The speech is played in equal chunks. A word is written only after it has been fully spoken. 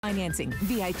Financing,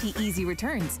 VIP easy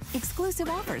returns, exclusive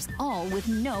offers, all with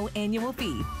no annual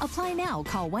fee. Apply now.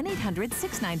 Call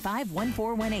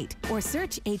 1-800-695-1418 or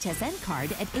search HSN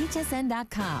card at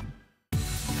hsn.com.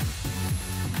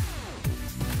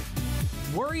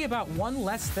 Worry about one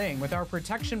less thing with our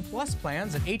Protection Plus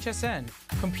plans at HSN.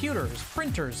 Computers,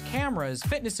 printers, cameras,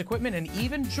 fitness equipment, and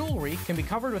even jewelry can be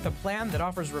covered with a plan that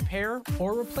offers repair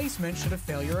or replacement should a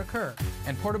failure occur.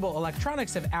 And portable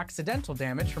electronics have accidental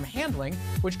damage from handling,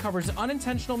 which covers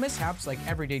unintentional mishaps like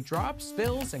everyday drops,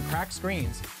 spills, and cracked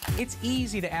screens. It's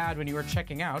easy to add when you are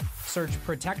checking out. Search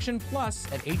Protection Plus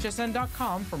at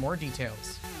hsn.com for more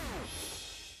details.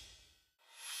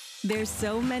 There's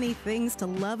so many things to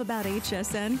love about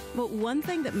HSN, but one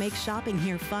thing that makes shopping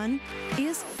here fun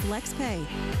is FlexPay.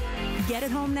 Get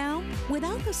it home now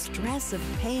without the stress of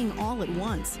paying all at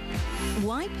once.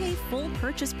 Why pay full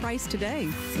purchase price today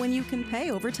when you can pay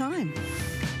over time?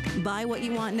 Buy what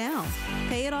you want now,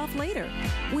 pay it off later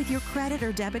with your credit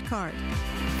or debit card.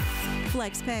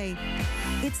 FlexPay.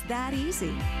 It's that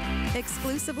easy.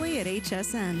 Exclusively at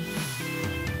HSN.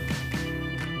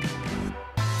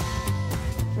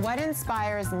 What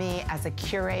inspires me as a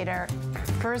curator,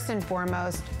 first and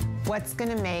foremost, what's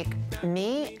gonna make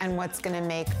me and what's gonna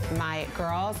make my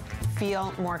girls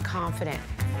feel more confident,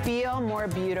 feel more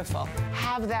beautiful,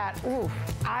 have that,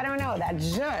 I don't know, that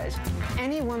zhuzh.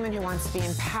 Any woman who wants to be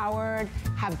empowered,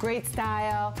 have great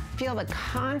style, feel the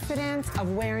confidence of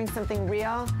wearing something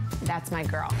real, that's my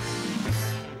girl.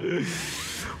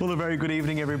 Well, a very good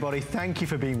evening, everybody. Thank you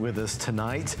for being with us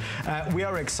tonight. We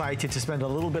are excited to spend a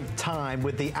little bit of time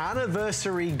with the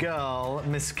anniversary girl,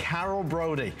 Miss Carol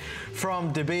Brodie.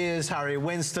 From De Beers, Harry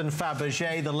Winston,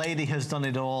 Fabergé, the lady has done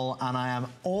it all, and I am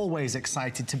always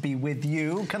excited to be with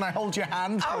you. Can I hold your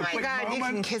hand for a quick moment? You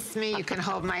can kiss me, you can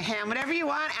hold my hand, whatever you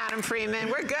want, Adam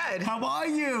Freeman. We're good. How are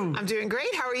you? I'm doing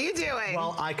great. How are you doing?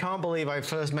 Well, I can't believe I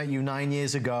first met you 9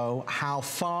 years ago. How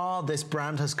far this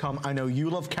brand has come. I know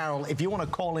you love Carol. If you want to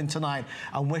call in tonight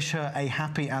and wish her a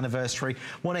happy anniversary,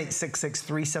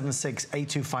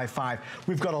 1-866-376-8255.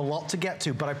 We've got a lot to get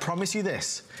to, but I promise you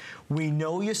this. We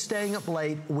know you're staying up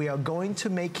late. We are going to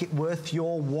make it worth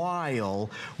your while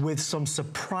with some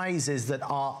surprises that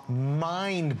are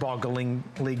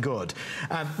mind-bogglingly good.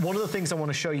 One of the things I want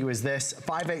to show you is this,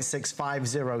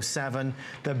 586507,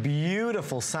 the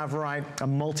beautiful Savarite, a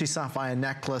multi-sapphire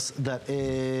necklace that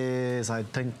is, I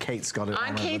think Kate's got it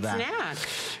on Kate's over there. neck.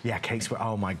 Yeah, Kate's,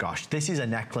 oh my gosh. This is a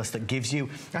necklace that gives you,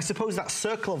 I suppose, that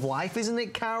circle of life, isn't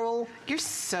it, Carol? You're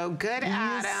so good,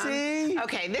 Adam. You see?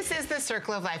 Okay, this is the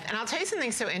circle of life. And I'll tell you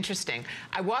something so interesting.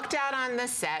 I walked out on the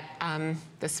set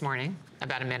this morning,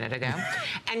 about a minute ago,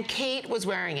 and Kate was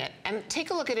wearing it. And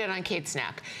take a look at it on Kate's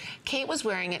neck. Kate was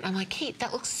wearing it, and I'm like, Kate,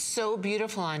 that looks so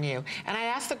beautiful on you. And I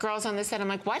asked the girls on the set, I'm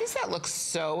like, why does that look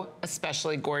so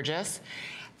especially gorgeous?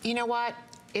 You know what?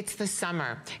 It's the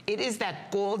summer. It is that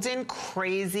golden,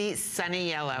 crazy, sunny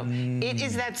yellow. It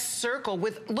is that circle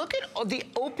with, look at the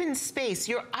open space.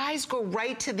 Your eyes go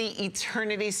right to the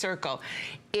eternity circle.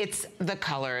 It's the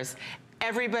colors.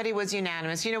 Everybody was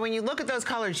unanimous. You know, when you look at those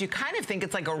colors, you kind of think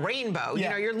it's like a rainbow. Yeah. You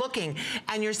know, you're looking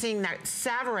and you're seeing that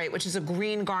Savarite, which is a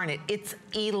green garnet. It's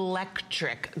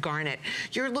electric garnet.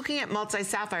 You're looking at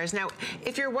multi-sapphires. Now,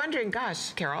 if you're wondering,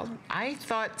 gosh, Carol, I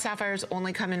thought sapphires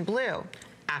only come in blue.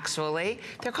 Actually,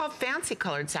 they're called fancy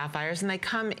colored sapphires, and they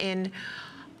come in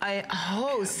a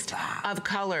host of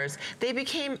colors. They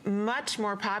became much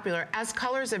more popular. As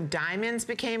colors of diamonds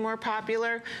became more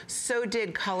popular, so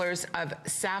did colors of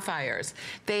sapphires.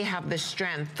 They have the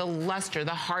strength, the luster,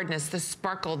 the hardness, the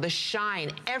sparkle, the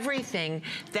shine, everything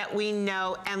that we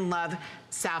know and love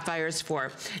sapphires for.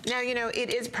 Now, you know,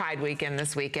 it is Pride weekend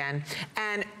this weekend,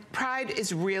 and Pride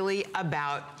is really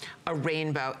about a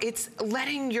rainbow. It's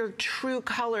letting your true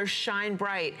colors shine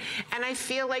bright. And I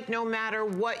feel like no matter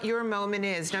what your moment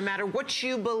is, no matter what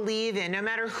you believe in, no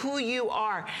matter who you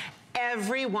are,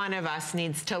 every one of us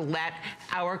needs to let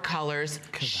our colors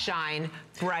shine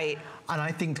bright. And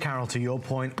I think, Carol, to your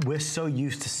point, we're so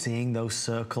used to seeing those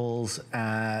circles,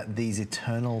 these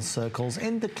eternal circles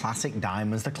in the classic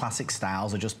diamonds, the classic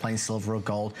styles are just plain silver or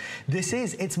gold. This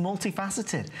is, it's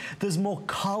multifaceted. There's more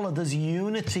color, there's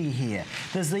unity here.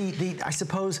 There's I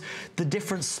suppose, the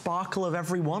different sparkle of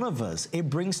every one of us. It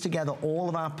brings together all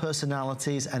of our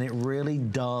personalities, and it really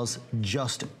does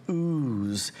just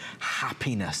ooze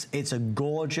happiness. It's a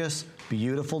gorgeous,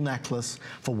 beautiful necklace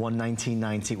for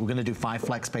 $119.90. We're gonna do 5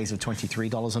 flex pays of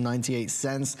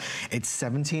 $23.98. It's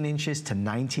 17 inches to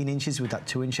 19 inches with that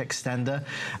 2-inch extender.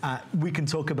 We can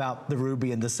talk about the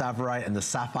ruby and the tsavorite and the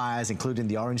sapphires, including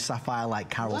the orange sapphire like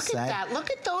Carol said. Look at that,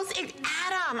 look at those.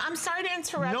 Adam, I'm sorry to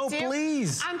interrupt you. No,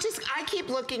 please. I keep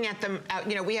looking at them,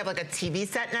 you know, we have like a TV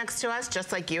set next to us,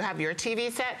 just like you have your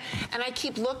TV set, and I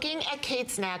keep looking at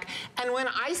Kate's neck, and when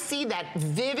I see that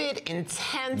vivid,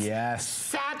 intense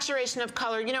saturation of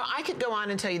color, you know, I could go on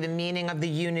and tell you the meaning of the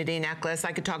Unity necklace.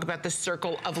 I could talk about the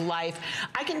circle of life.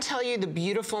 I can tell you the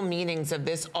beautiful meanings of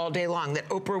this all day long, that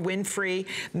Oprah Winfrey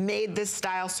made this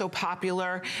style so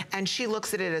popular, and she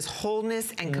looks at it as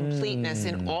wholeness and completeness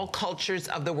in all cultures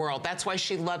of the world. That's why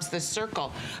she loves this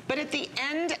circle. But at the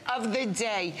end of the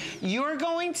day, you're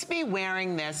going to be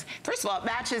wearing this. First of all, it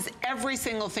matches every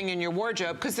single thing in your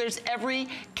wardrobe because there's every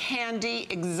candy,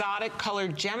 exotic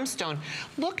colored gemstone.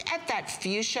 Look at that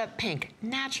fuchsia pink,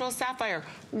 natural sapphire,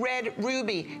 red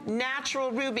ruby,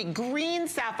 natural ruby, green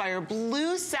sapphire,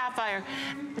 blue sapphire,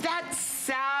 that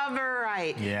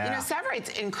tsavorite. Yeah. You know,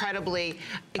 tsavorite's incredibly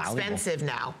expensive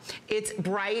now. It's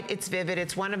bright, it's vivid,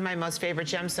 it's one of my most favorite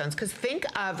gemstones because think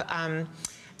of an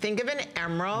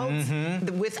emerald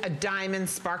with a diamond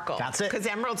sparkle. That's it. Because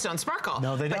emeralds don't sparkle.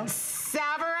 No, they don't.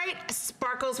 Tsavorite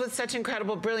sparkles with such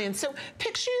incredible brilliance. So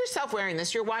picture yourself wearing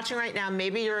this. You're watching right now.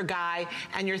 Maybe you're a guy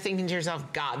and you're thinking to yourself,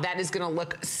 God, that is going to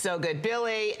look so good.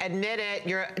 Billy, admit it.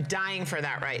 You're dying for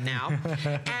that right now.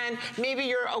 And maybe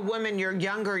you're a woman, you're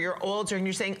younger, you're older, and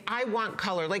you're saying, I want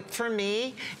color. Like for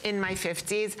me, in my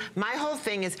 50s, my whole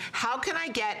thing is, how can I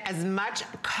get as much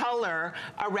color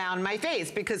around my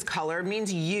face? Because color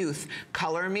means youth.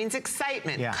 Color means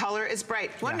excitement. Color is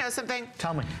bright. Want to know something?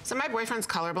 Tell me. So my boyfriend's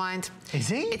colorblind. Is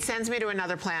he? It sends me to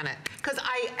another planet.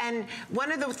 And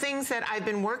one of the things that I've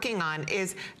been working on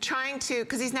is trying to,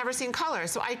 because he's never seen color,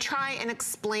 so I try and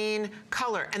explain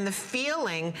color and the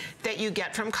feeling that you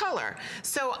get from color.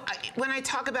 So when I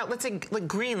talk about, let's say, like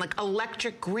green, like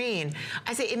electric green,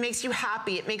 I say it makes you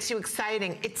happy, it makes you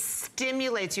exciting, it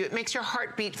stimulates you, it makes your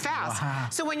heart beat fast. Wow.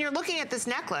 So when you're looking at this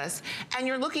necklace and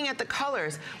you're looking at the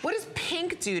colors, what does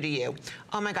pink do to you?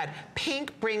 Oh my God,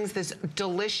 pink brings this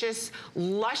delicious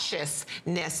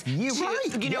lusciousness. You're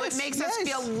right. You know, it makes us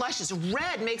feel luscious.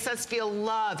 Red makes us feel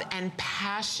love and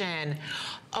passion.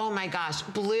 Oh my gosh,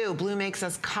 blue makes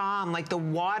us calm like the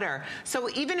water. So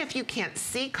even if you can't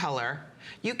see color,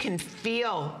 you can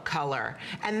feel color.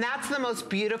 And that's the most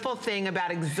beautiful thing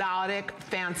about exotic,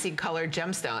 fancy colored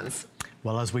gemstones.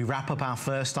 Well, as we wrap up our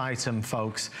first item,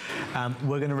 folks,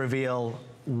 we're going to reveal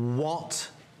what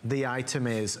the item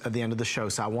is at the end of the show.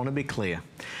 So I want to be clear.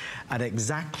 At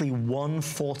exactly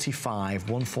 1:45,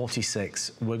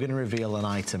 1:46, we're going to reveal an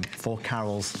item for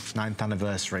Carol's 9th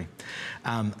anniversary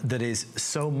that is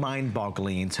so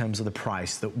mind-boggling in terms of the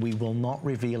price that we will not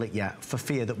reveal it yet for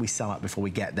fear that we sell out before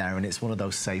we get there, and it's one of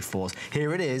those safe fours.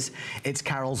 Here it is. It's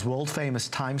Carol's world-famous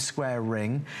Times Square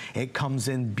ring. It comes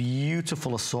in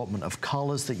beautiful assortment of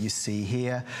colors that you see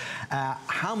here.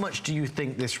 How much do you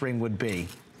think this ring would be?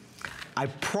 I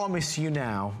promise you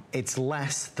now, it's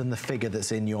less than the figure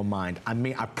that's in your mind. I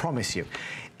mean, I promise you.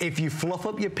 If you fluff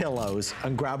up your pillows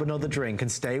and grab another drink and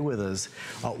stay with us,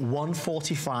 at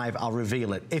 1:45, I'll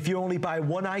reveal it. If you only buy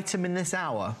one item in this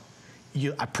hour,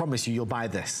 I promise you, you'll buy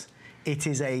this. It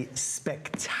is a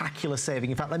spectacular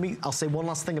saving. In fact, I'll say one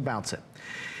last thing about it.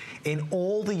 In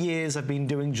all the years I've been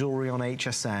doing jewelry on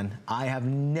HSN, I have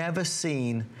never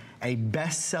seen a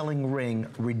best-selling ring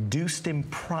reduced in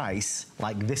price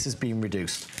like this has been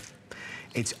reduced.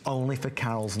 It's only for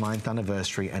Carol's 9th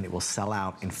anniversary, and it will sell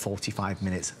out in 45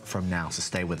 minutes from now, so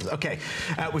stay with us. Okay,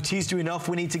 we've teased you enough.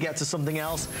 We need to get to something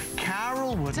else.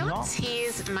 Carol would not... Don't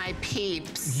tease my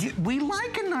peeps. We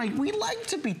like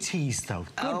to be teased, though.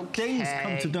 Good things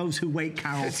come to those who wait,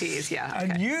 Carol. Tease, yeah.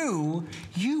 Okay. And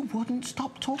you wouldn't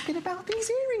stop talking about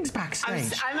these earrings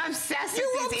backstage. I'm obsessed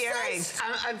with these earrings.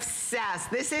 I'm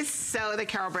obsessed. This is so the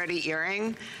Carol Brodie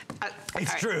earring.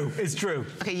 It's true. It's true.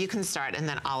 Okay, you can start, and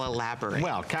then I'll elaborate.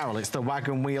 Well, Carol, it's the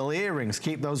wagon wheel earrings.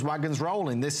 Keep those wagons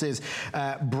rolling. This is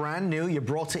brand new. You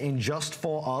brought it in just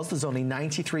for us. There's only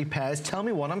 93 pairs. Tell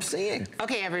me what I'm seeing.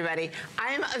 Okay, everybody.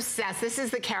 I am obsessed. This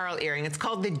is the Carol earring. It's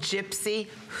called the Gypsy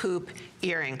Hoop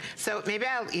earring. So maybe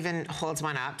I'll even hold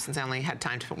one up since I only had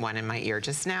time to put one in my ear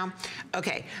just now.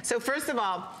 Okay, so first of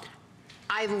all,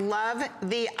 I love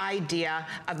the idea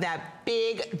of that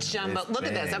big jumbo. Look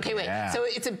at this. Okay, wait. Yeah. So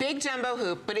it's a big jumbo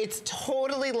hoop, but it's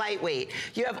totally lightweight.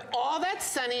 You have all that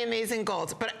sunny, amazing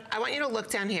gold, but I want you to look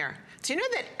down here. Do you know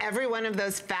that every one of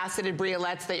those faceted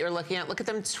briolets that you're looking at, look at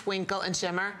them twinkle and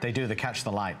shimmer? They do, they catch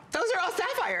the light. Those are all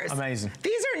sapphires. Amazing.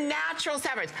 These are natural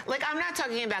sapphires. Like, I'm not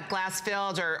talking about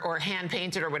glass-filled or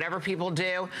hand-painted or whatever people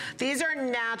do. These are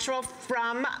natural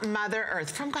from Mother Earth,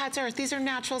 from God's earth. These are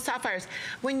natural sapphires.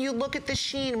 When you look at the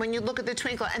sheen, when you look at the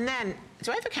twinkle, and then,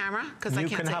 do I have a camera? Because I can't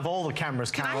see. You can have all the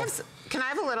cameras, Carol. Can I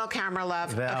have a little camera,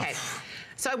 love? Yeah. Okay.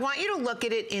 So I want you to look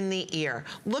at it in the ear.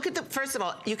 Look at the, first of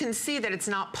all, you can see that it's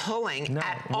not pulling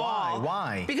at all.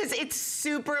 Why? Because it's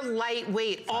super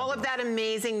lightweight, all of that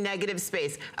amazing negative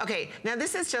space. Okay, now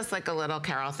this is just like a little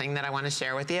Carol thing that I want to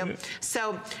share with you.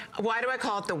 So why do I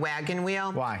call it the wagon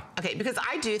wheel? Why? Okay, because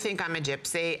I do think I'm a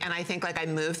gypsy, and I think like I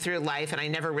move through life and I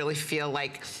never really feel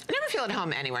like, I never feel at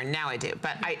home anywhere. Now I do,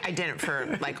 but I didn't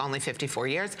for like only 54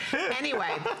 years.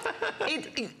 Anyway,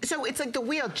 so it's like the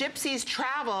wheel. Gypsies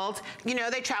traveled, you know,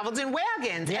 they traveled in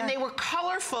wagons, and they were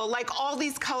colorful, like all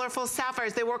these colorful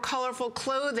sapphires. They wore colorful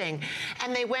clothing,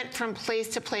 and they went from place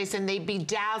to place, and they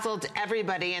bedazzled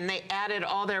everybody, and they added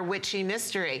all their witchy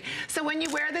mystery. So when you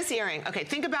wear this earring, okay,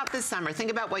 think about this summer.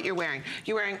 Think about what you're wearing.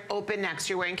 You're wearing open necks.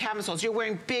 You're wearing camisoles. You're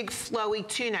wearing big flowy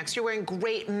tunics. You're wearing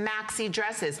great maxi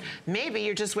dresses. Maybe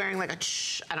you're just wearing like a,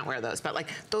 I don't wear those, but like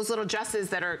those little dresses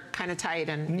that are kind of tight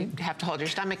and you have to hold your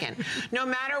stomach in. No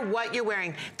matter what you're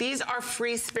wearing, these are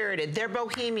free-spirited. They're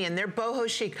bohemian, they're boho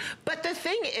chic. But the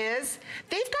thing is,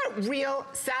 they've got real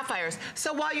sapphires.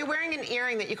 So while you're wearing an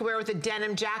earring that you can wear with a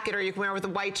denim jacket, or you can wear with a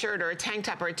white shirt or a tank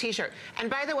top or a t-shirt. And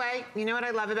by the way, you know what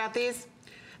I love about these?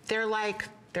 They're like,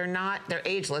 they're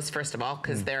ageless, first of all,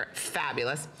 because they're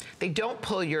fabulous. They don't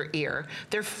pull your ear.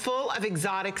 They're full of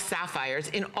exotic sapphires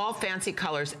in all fancy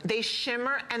colors. They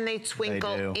shimmer and they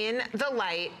twinkle in the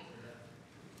light.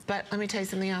 But let me tell you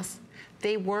something else.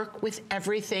 They work with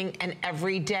everything and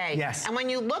every day. Yes. And when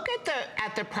you look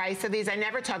at the price of these, I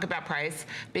never talk about price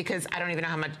because I don't even know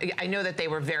how much. I know that they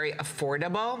were very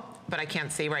affordable, but I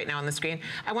can't see right now on the screen.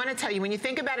 I want to tell you, when you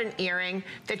think about an earring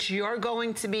that you're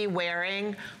going to be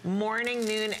wearing morning,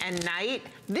 noon, and night,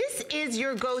 this is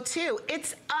your go-to.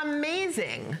 It's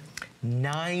amazing.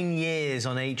 9 years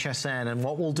on HSN, and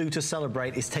what we'll do to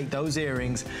celebrate is take those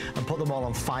earrings and put them all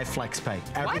on 5 flex pay.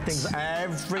 Everything's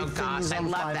on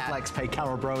 5 flex pay.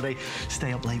 Carol Brodie,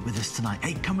 stay up late with us tonight.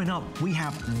 Hey, coming up, we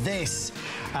have this.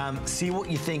 See what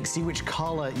you think, see which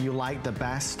color you like the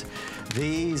best.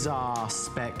 These are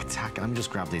spectacular. Let me just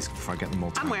grab these before I get them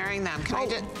all time. I'm wearing them. Can I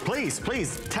just...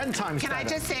 Please, 10 times Can I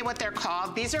just say what they're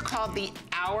called? These are called the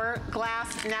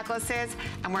hourglass necklaces,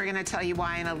 and we're gonna tell you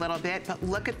why in a little bit, but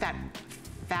look at that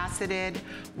faceted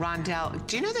rondelle.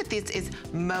 Do you know that this is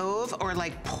mauve or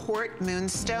like port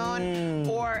moonstone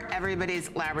or everybody's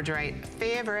labradorite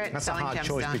favorite? That's a hard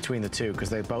choice between the two because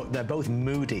they're both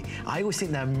moody. I always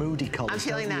think they're moody colors. I'm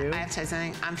feeling that. I have to tell you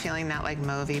something. I'm feeling that like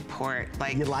mauvey port.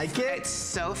 Like, you like it? It's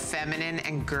so feminine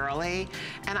and girly,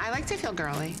 and I like to feel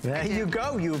girly. There you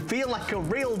go. You feel like a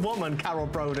real woman, Carol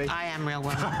Brodie. I am real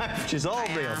woman. She's all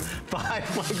real. 5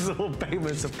 flexible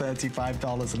payments of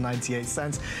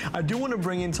 $35.98. I do want to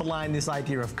bring into line this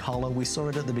idea of color. We saw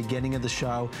it at the beginning of the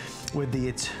show with the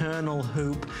eternal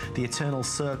hoop, the eternal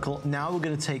circle. Now we're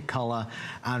going to take color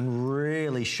and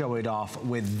really show it off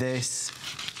with this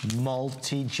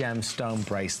multi-gemstone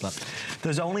bracelet.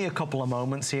 There's only a couple of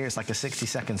moments here. It's like a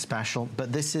 60-second special,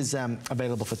 but this is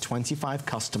available for 25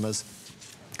 customers.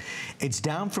 It's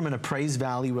down from an appraised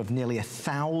value of nearly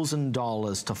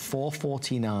 $1,000 to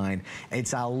 $449.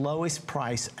 It's our lowest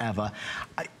price ever.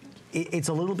 It's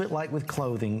a little bit like with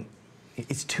clothing.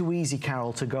 It's too easy,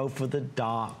 Carol, to go for the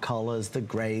dark colors, the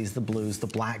grays, the blues, the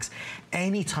blacks.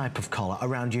 Any type of color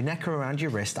around your neck or around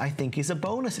your wrist, I think is a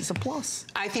bonus. It's a plus.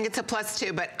 I think it's a plus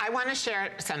too, but I want to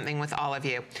share something with all of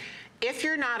you. If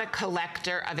you're not a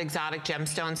collector of exotic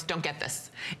gemstones, don't get this.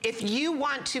 If you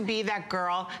want to be that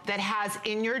girl that has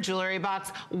in your jewelry box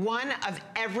one of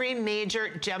every major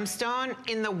gemstone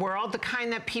in the world, the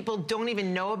kind that people don't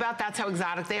even know about, that's how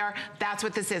exotic they are, that's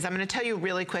what this is. I'm going to tell you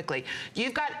really quickly.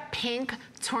 You've got pink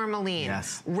tourmaline,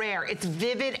 rare. It's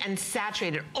vivid and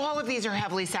saturated. All of these are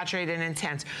heavily saturated and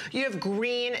intense. You have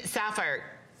green sapphire.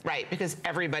 Right, because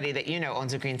everybody that you know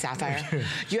owns a green sapphire.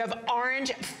 You have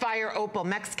orange fire opal,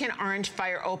 Mexican orange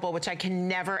fire opal, which I can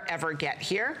never, ever get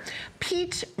here.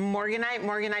 Peach morganite,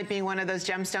 morganite being one of those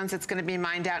gemstones that's gonna be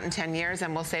mined out in 10 years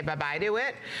and we'll say bye-bye to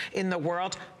it in the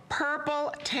world.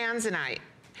 Purple tanzanite.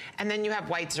 And then you have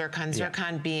white zircon,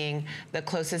 zircon being the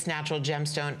closest natural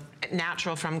gemstone,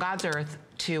 natural from God's earth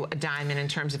to a diamond in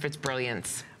terms of its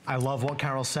brilliance. I love what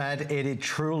Carol said. It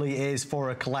truly is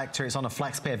for a collector. It's on a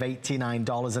flex pay of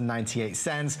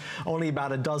 $89.98. Only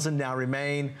about a dozen now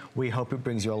remain. We hope it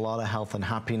brings you a lot of health and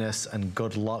happiness and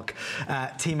good luck.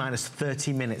 T-minus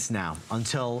 30 minutes now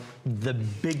until the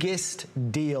biggest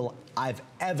deal I've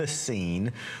ever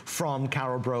seen from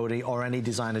Carol Brodie or any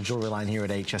designer jewelry line here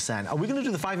at HSN. Are we going to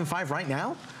do the 5 and 5 right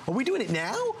now? Are we doing it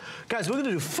now? Guys, we're going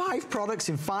to do 5 products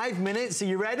in 5 minutes. Are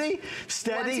you ready?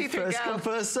 Steady, 1, 2, 3, first come,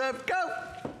 first serve, go!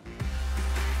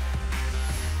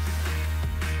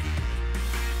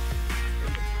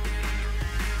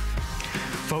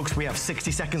 Folks, we have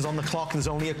 60 seconds on the clock. There's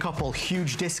only a couple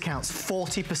huge discounts.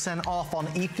 40% off on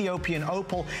Ethiopian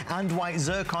opal and white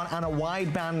zircon and a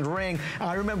wideband ring.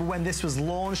 I remember when this was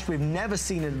launched, we've never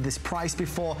seen it at this price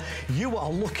before. You are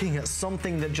looking at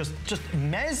something that just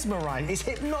mesmerizing. It's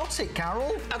hypnotic,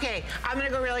 Carol. Okay, I'm gonna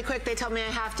go really quick. They told me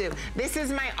I have to. This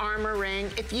is my armor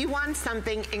ring. If you want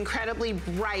something incredibly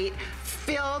bright,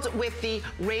 filled with the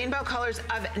rainbow colors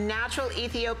of natural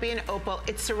Ethiopian opal,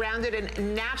 it's surrounded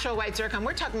in natural white zircon.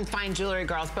 We're talking fine jewelry,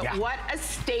 girls, but what a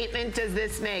statement does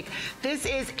this make? This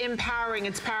is empowering,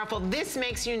 it's powerful. This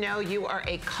makes you know you are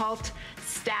a cult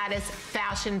status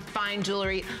fashion fine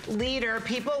jewelry leader.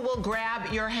 People will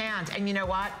grab your hand, and you know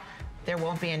what? There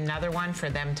won't be another one for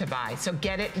them to buy. So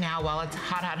get it now while it's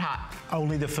hot, hot, hot.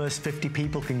 Only the first 50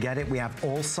 people can get it. We have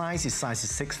all sizes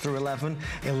 6 through 11.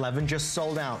 11 just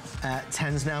sold out.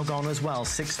 10's now gone as well.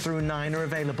 6 through 9 are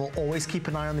available. Always keep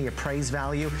an eye on the appraised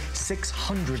value.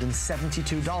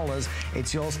 $672.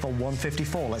 It's yours for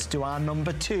 $154. Let's do our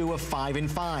number 2 of 5 in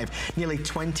 5. Nearly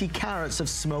 20 carats of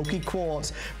smoky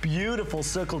quartz. Beautiful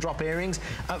circle drop earrings.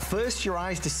 At first, your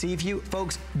eyes deceive you.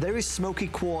 Folks, there is smoky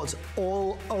quartz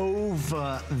all over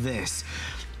this.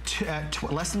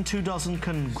 Less than 2 dozen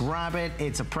can grab it.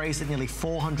 It's appraised at nearly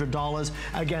 $400.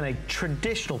 Again, a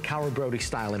traditional Carol Brodie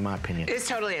style, in my opinion. This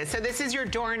totally is. So this is your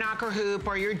door knocker hoop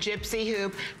or your gypsy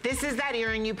hoop. This is that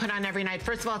earring you put on every night.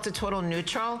 First of all, it's a total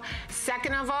neutral.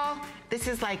 Second of all, this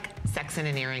is like sex in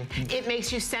an earring. It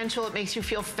makes you sensual. It makes you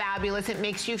feel fabulous. It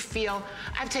makes you feel,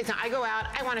 I go out,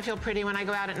 I want to feel pretty when I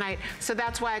go out at night. So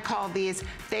that's why I call these,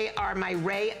 they are my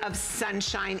ray of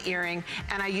sunshine earring.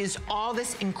 And I used all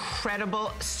this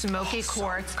incredible smoky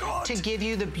quartz to give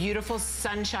you the beautiful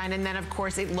sunshine. And then of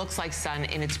course it looks like sun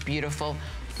in its beautiful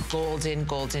golden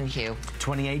hue.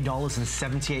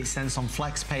 $28.78 on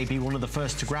FlexPay. Be one of the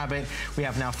first to grab it. We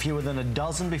have now fewer than a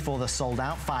dozen before they're sold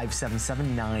out.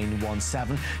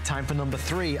 577-917. Time for number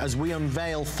 3 as we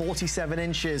unveil 47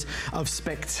 inches of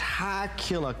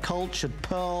spectacular cultured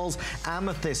pearls,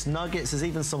 amethyst nuggets. There's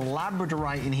even some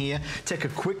labradorite in here. Take a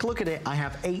quick look at it. I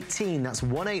have 18. That's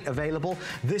 18 available.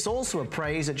 This also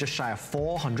appraised at just shy of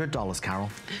 $400, Carol.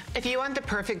 If you want the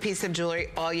perfect piece of jewelry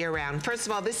all year round, first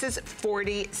of all, this is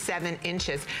 47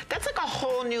 inches. That's like a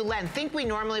whole new length. Think we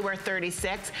normally wear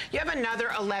 36. You have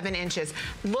another 11 inches.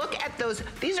 Look at those.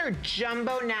 These are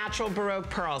jumbo natural Baroque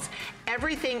pearls.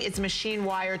 Everything is machine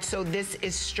wired, so this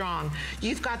is strong.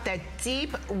 You've got that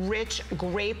deep, rich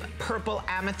grape purple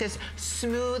amethyst,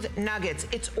 smooth nuggets.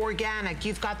 It's organic.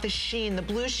 You've got the sheen, the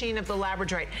blue sheen of the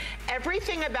labradorite.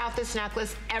 Everything about this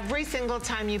necklace, every single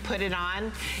time you put it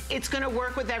on, it's gonna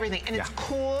work with everything. And it's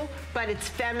cool, but it's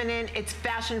feminine, it's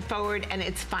fashion forward, and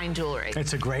it's fine jewelry.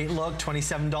 It's a great look.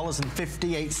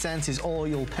 $27.58 is all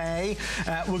you'll pay.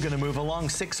 We're going to move along.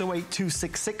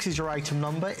 608266 is your item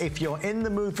number. If you're in the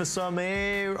mood for some,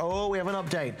 oh, we have an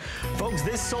update. Folks,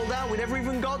 this sold out. We never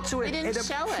even got to it. We didn't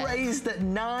show it. It appraised at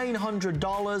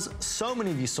 $900. So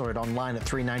many of you saw it online at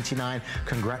 $399.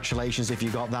 Congratulations if you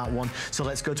got that one. So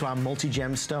let's go to our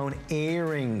multi-gemstone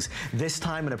earrings. This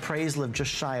time an appraisal of just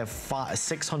shy of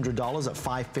 $600 at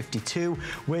 $552.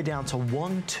 We're down to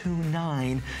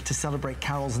 $129 to celebrate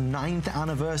Carol's 9th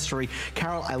anniversary.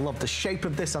 Carol, I love the shape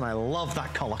of this and I love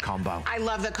that color combo. I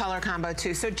love the color combo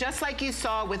too. So just like you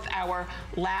saw with our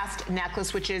last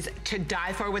necklace, which is to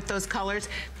die for with those colors,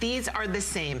 these are the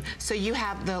same. So you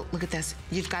have the, look at this,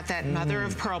 you've got that mother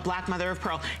of pearl, black mother of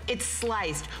pearl. It's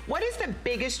sliced. What is the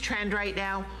biggest trend right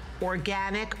now?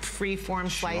 Organic freeform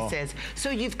slices. So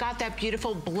you've got that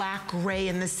beautiful black gray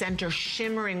in the center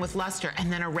shimmering with luster,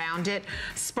 and then around it,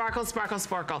 sparkle, sparkle,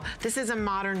 sparkle. This is a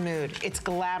modern mood. It's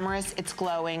glamorous, it's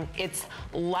glowing, it's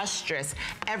lustrous.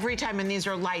 Every time, and these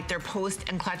are light, they're post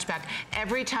and clutch back.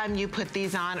 Every time you put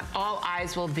these on, all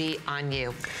eyes will be on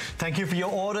you. Thank you for your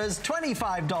orders.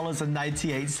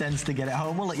 $25.98 to get it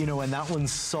home. We'll let you know when that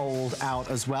one's sold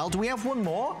out as well. Do we have one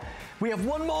more? We have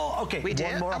one more. Okay, we do?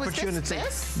 One more opportunity.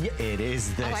 This? Yeah, it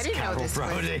is this, I didn't know Carol this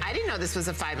Brodie. I didn't know this was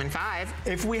a 5 and 5.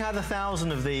 If we had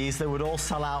 1,000 of these, they would all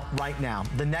sell out right now.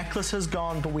 The necklace has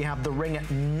gone, but we have the ring at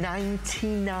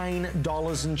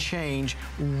 $99 and change.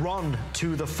 Run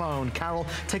to the phone. Carol,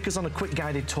 take us on a quick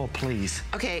guided tour, please.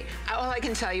 Okay, all I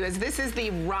can tell you is this is the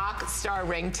rock star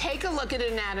ring. Take a look at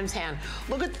it in Adam's hand.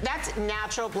 Look at, that's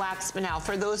natural black spinel.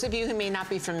 For those of you who may not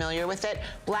be familiar with it,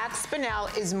 black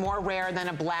spinel is more rare than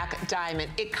a black diamond.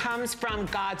 It comes from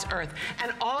God's earth.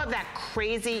 And all of that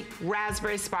crazy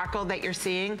raspberry sparkle that you're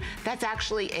seeing, that's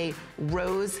actually a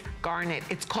rose garnet.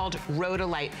 It's called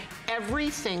rhodolite.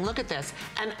 Everything, look at this.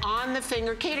 And on the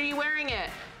finger, Kate, are you wearing it?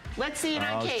 Let's see it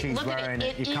on Kate. Look at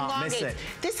it. It elongates.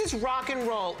 This is rock and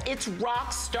roll. It's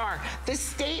rock star. The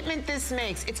statement this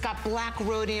makes, it's got black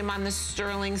rhodium on the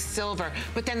sterling silver,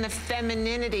 but then the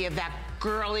femininity of that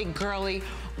girly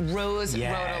rose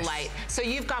rhodolite. So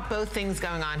you've got both things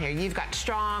going on here. You've got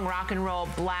strong rock and roll,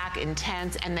 black,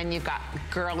 intense, and then you've got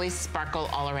girly sparkle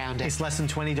all around it. It's less than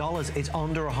 $20. It's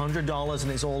under $100,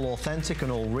 and it's all authentic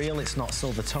and all real. It's not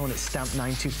silver tone. It's stamped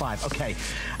 925. Okay,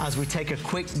 as we take a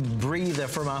quick breather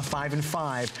from our 5 and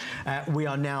 5, we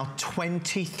are now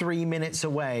 23 minutes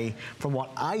away from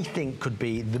what I think could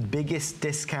be the biggest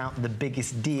discount, the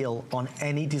biggest deal on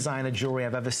any designer jewelry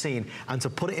I've ever seen. And to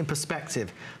put it in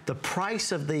perspective, the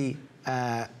price of the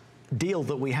deal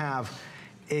that we have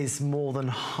is more than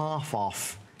half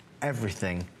off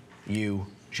everything you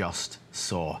just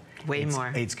saw. Way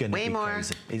more. It's going to be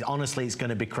crazy. Honestly, it's going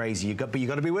to be crazy. But you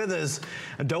got to be with us,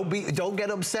 and don't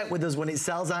get upset with us when it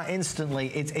sells out instantly.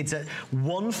 It's at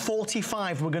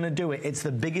 $145. We're going to do it. It's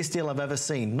the biggest deal I've ever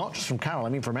seen, not just from Carol. I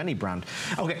mean, from any brand.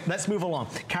 Okay, let's move along.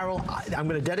 Carol, I'm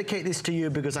going to dedicate this to you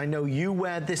because I know you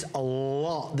wear this a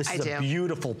lot. This is a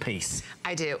beautiful piece.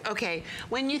 I do. Okay,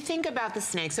 when you think about the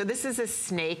snake, so this is a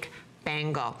snake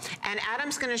bangle. And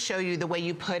Adam's gonna show you the way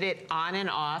you put it on and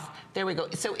off. There we go.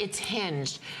 So it's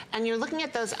hinged. And you're looking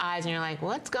at those eyes and you're like,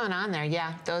 what's going on there?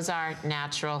 Yeah, those are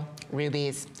natural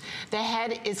rubies. The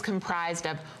head is comprised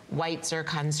of white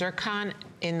zircon. Zircon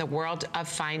in the world of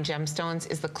fine gemstones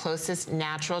is the closest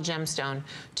natural gemstone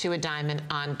to a diamond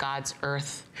on God's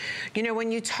earth. You know,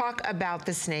 when you talk about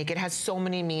the snake, it has so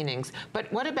many meanings.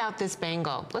 But what about this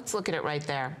bangle? Let's look at it right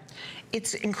there.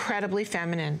 It's incredibly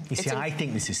feminine. You see, I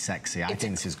think this is sexy. I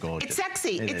think this is gorgeous. It's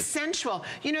sexy. It's sensual.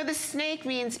 You know, the snake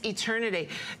means eternity.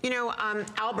 You know,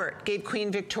 Albert gave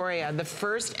Queen Victoria the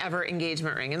first ever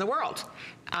engagement ring in the world.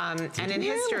 And in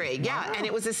history, yeah, and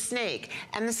it was a snake.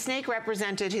 And the snake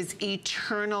represented his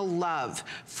eternal love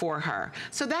for her.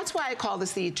 So that's why I call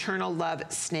this the Eternal Love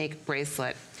Snake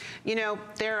Bracelet. You know,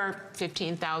 there are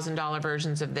 $15,000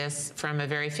 versions of this from a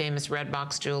very famous red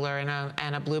box jeweler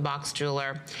and a blue box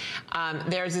jeweler.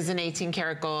 Theirs is an 18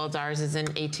 karat gold, ours is an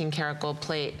 18 karat gold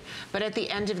plate. But at the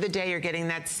end of the day, you're getting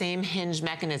that same hinge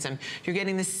mechanism. You're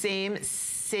getting the same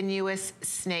sinuous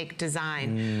snake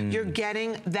design. You're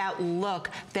getting that look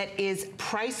that is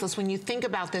priceless when you think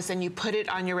about this and you put it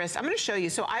on your wrist. I'm going to show you.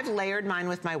 So I've layered mine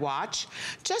with my watch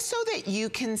just so that you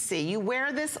can see. You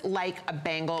wear this like a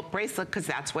bangle bracelet because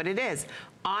that's what it is.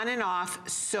 On and off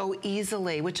so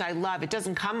easily, which I love. It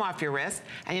doesn't come off your wrist.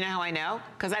 And you know how I know?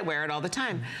 Because I wear it all the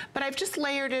time. But I've just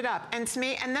layered it up. And to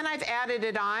me, and then I've added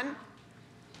it on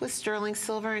with sterling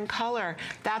silver in color.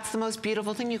 That's the most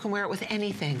beautiful thing. You can wear it with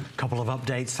anything. Couple of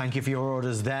updates. Thank you for your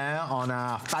orders there on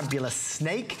our fabulous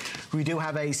snake. We do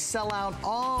have a sellout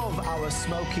of our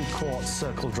smoky quartz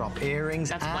circle drop earrings.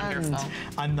 That's and wonderful.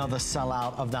 Another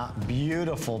sellout of that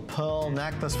beautiful pearl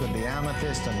necklace with the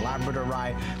amethyst and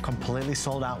labradorite. Completely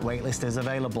sold out. Waitlist is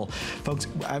available. Folks,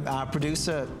 our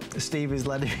producer, Steve, is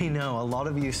letting me know a lot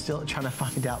of you are still trying to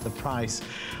find out the price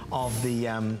of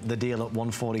the deal at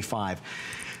 $145.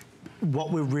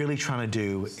 What we're really trying to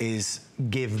do is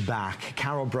give back.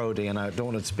 Carol Brodie, and I don't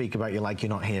want to speak about you like you're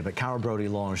not here, but Carol Brodie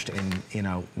launched in, you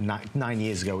know, 9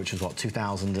 years ago, which was what,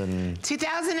 2009.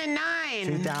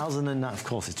 2009, of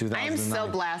course it's 2009. I am so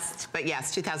blessed, but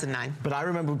yes, 2009. But I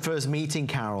remember first meeting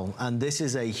Carol, and this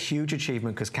is a huge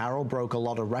achievement because Carol broke a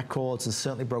lot of records and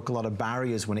certainly broke a lot of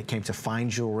barriers when it came to fine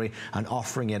jewelry and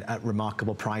offering it at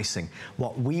remarkable pricing.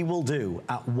 What we will do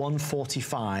at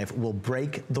 $145 will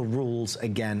break the rules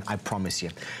again, I promise you.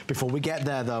 Before we get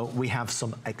there though, we have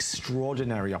some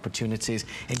extraordinary opportunities,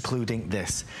 including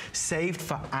this. Saved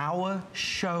for our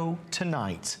show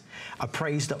tonight,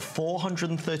 appraised at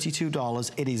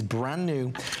 $432. It is brand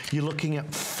new. You're looking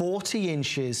at 40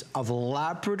 inches of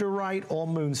labradorite or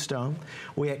moonstone.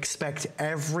 We expect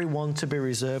everyone to be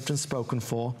reserved and spoken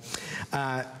for.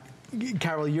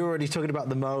 Carol, you're already talking about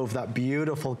the mauve, that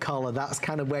beautiful color. That's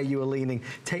kind of where you were leaning.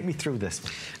 Take me through this.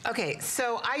 Okay,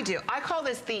 so I call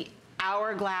this the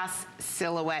hourglass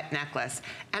silhouette necklace.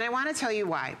 And I want to tell you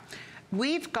why.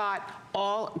 We've got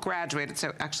all graduated,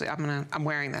 so actually I'm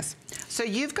wearing this. So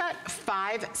you've got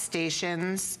 5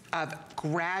 stations of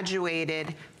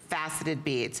graduated faceted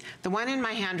beads. The one in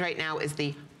my hand right now is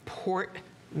the Port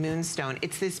Moonstone.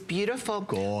 It's this beautiful,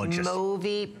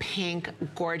 mauvey pink,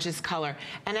 gorgeous color.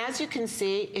 And as you can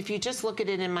see, if you just look at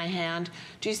it in my hand,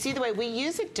 do you see the way we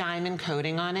use a diamond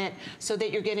coating on it so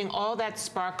that you're getting all that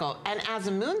sparkle? And as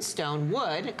a moonstone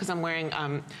would, because I'm wearing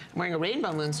a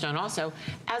rainbow moonstone also,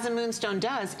 as a moonstone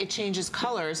does, it changes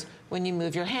colors when you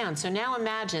move your hand. So now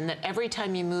imagine that every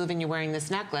time you move and you're wearing this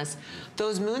necklace,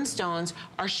 those moonstones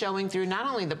are showing through not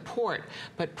only the port,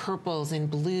 but purples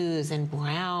and blues and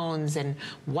browns and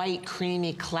white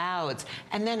creamy clouds.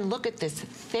 And then look at this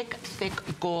thick, thick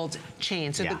gold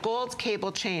chain. So the gold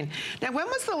cable chain. Now, when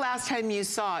was the last time you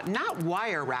saw, not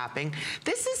wire wrapping,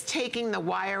 this is taking the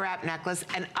wire wrap necklace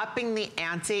and upping the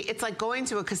ante. It's like going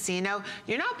to a casino.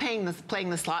 You're not playing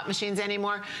the slot machines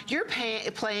anymore. You're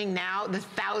playing now the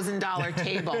 $1,000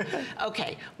 table.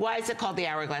 Okay, why is it called the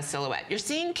hourglass silhouette? You're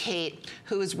seeing Kate,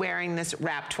 who is wearing this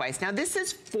wrap twice. Now this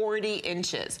is 40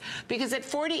 inches, because at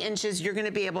 40 inches, you're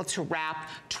gonna be able to wrap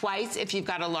twice if you've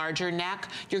got a larger neck.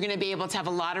 You're gonna be able to have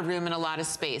a lot of room and a lot of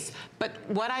space. But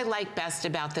what I like best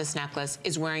about this necklace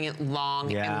is wearing it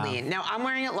long and lean. Now I'm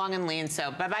wearing it long and lean, so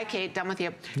bye-bye Kate, done with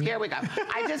you. Here we go.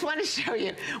 I just wanna show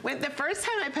you. When the first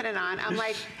time I put it on, I'm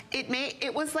like,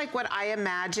 it was like what I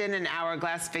imagine an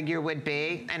hourglass figure would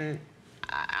be, and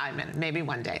I mean, maybe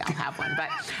one day I'll have one, but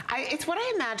it's what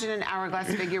I imagine an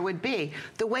hourglass figure would be.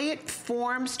 The way it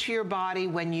forms to your body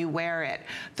when you wear it.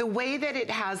 The way that it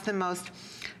has the most,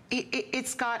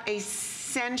 it's got a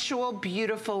sensual,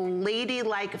 beautiful,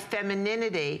 ladylike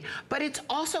femininity, but it's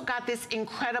also got this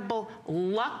incredible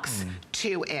luxe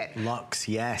to it. Luxe,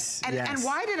 yes, and, and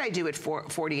why did I do it for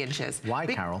 40 inches? Why,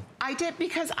 Carol? I did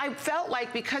because I felt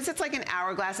like, because it's like an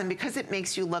hourglass and because it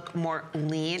makes you look more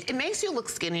lean, it makes you look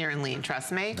skinnier and lean,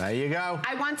 trust me. There you go.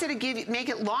 I wanted to make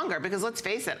it longer, because let's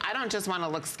face it, I don't just want to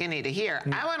look skinny to here.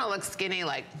 I want to look skinny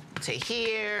like to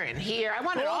here and here. I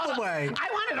want it all the way. I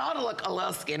want it all to look a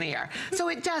little skinnier. So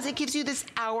it does. It gives you this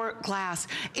hourglass.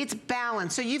 It's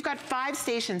balanced. So you've got 5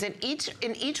 stations, and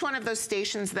in each one of those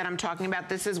stations that I'm talking about,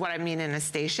 this is what I mean in a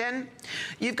station.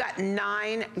 You've got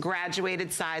 9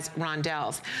 graduated size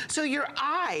rondelles. So your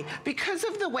eye, because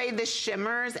of the way this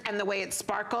shimmers and the way it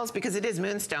sparkles, because it is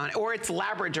moonstone or it's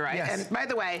labradorite. Yes. And by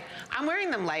the way, I'm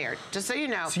wearing them layered, just so you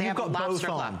know. So they you've have got a lobster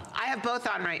both glove. on. I have both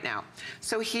on right now.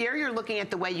 So here you're looking at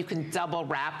the way you can double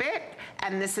wrap it,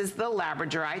 and this is the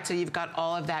labradorite. So you've got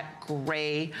all of that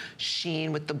gray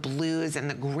sheen with the blues and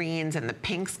the greens and the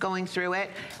pinks going through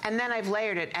it. And then I've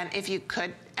layered it, and if you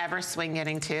could ever swing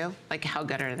getting 2, like how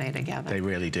good are they together? They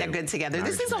really do. They're good together.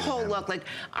 This is a whole look. Like,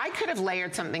 I could have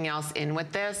layered something else in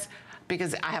with this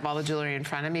because I have all the jewelry in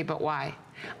front of me, but why?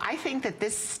 I think that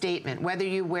this statement, whether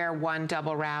you wear one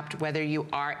double wrapped, whether you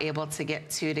are able to get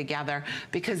 2 together,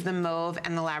 because the mauve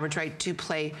and the labradorite do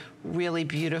play really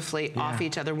beautifully off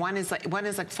each other. One is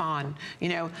like fawn. You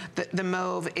know, the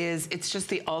mauve it's just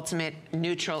the ultimate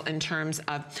neutral in terms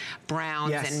of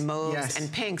browns and mauves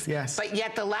and pinks. But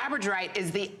yet the labradorite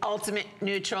is the ultimate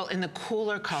neutral in the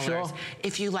cooler colors.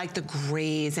 If you like the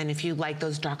grays and if you like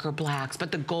those darker blacks,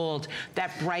 but the gold,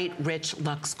 that bright, rich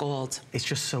luxe gold. It's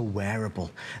just so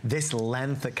wearable. This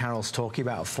length that Carol's talking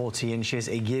about, 40 inches,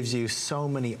 it gives you so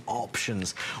many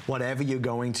options. Whatever you're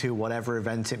going to, whatever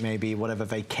event it may be, whatever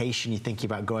vacation you're thinking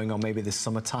about going on, maybe this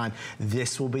summertime,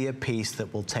 this will be a piece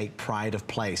that will take pride of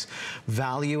place.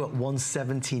 Value at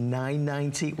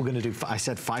 $179.90. We're going to do, I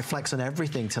said 5 flex on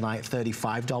everything tonight,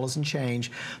 $35 and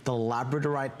change. The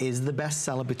labradorite is the best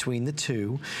seller between the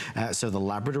two. So the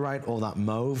labradorite or that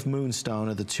mauve moonstone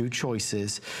are the 2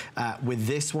 choices. With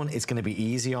this one, it's going to be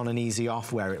easy on and easy off.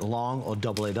 Wear it long or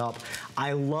double it up.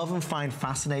 I love and find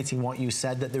fascinating what you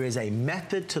said, that there is a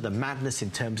method to the madness in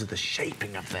terms of the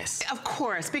shaping of this. Of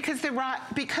course, because the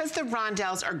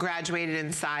rondelles are graduated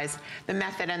in size, the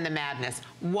method and the madness.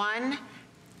 One,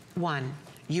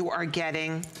 you are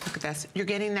getting, look at this, you're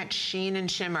getting that sheen and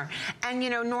shimmer. And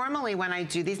you know, normally when I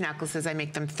do these necklaces, I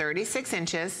make them 36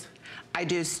 inches. I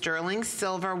do sterling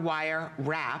silver wire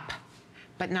wrap,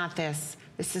 but not this.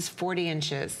 This is 40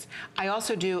 inches. I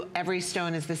also do, every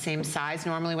stone is the same size.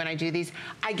 Normally when I do these,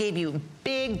 I gave you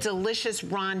big, delicious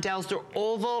rondelles. They're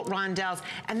oval rondelles.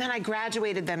 And then I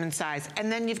graduated them in size.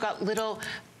 And then you've got little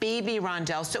baby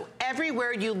rondelles. So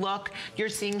everywhere you look, you're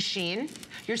seeing sheen,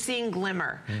 you're seeing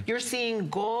glimmer, you're seeing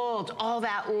gold, all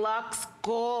that luxe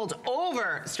gold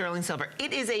over sterling silver.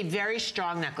 It is a very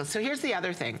strong necklace. So here's the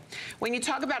other thing. When you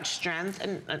talk about strength,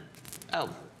 and oh,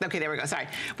 okay, there we go, sorry.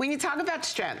 When you talk about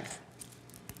strength,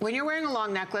 when you're wearing a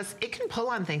long necklace, it can pull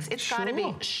on things. It's gotta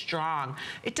be strong.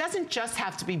 It doesn't just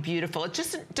have to be beautiful. It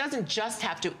just doesn't just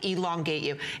have to elongate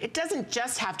you. It doesn't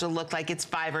just have to look like it's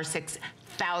 $5,000 or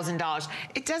 $6,000.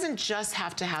 It doesn't just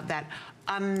have to have that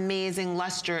amazing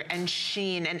luster and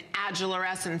sheen and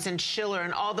agilurescence and schiller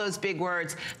and all those big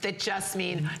words that just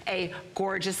mean a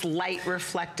gorgeous light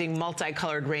reflecting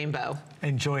multicolored rainbow.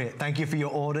 Enjoy it. Thank you for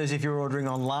your orders. If you're ordering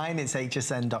online, it's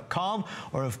hsn.com,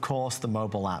 or of course the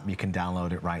mobile app. You can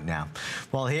download it right now.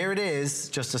 Well, here it is,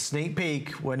 just a sneak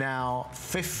peek. We're now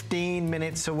 15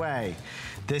 minutes away.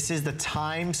 This is the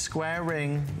Times Square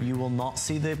ring. You will not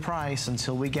see the price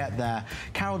until we get there.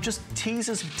 Carol, just tease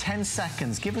us 10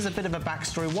 seconds. Give us a bit of a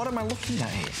backstory. What am I looking at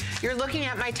here? You're looking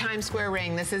at my Times Square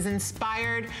ring. This is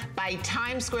inspired by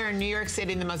Times Square in New York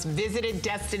City, the most visited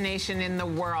destination in the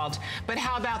world. But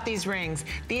how about these rings?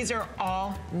 These are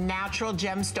all natural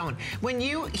gemstone. When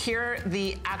you hear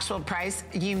the actual price,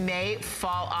 you may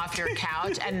fall off your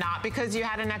couch, and not because you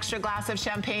had an extra glass of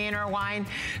champagne or wine,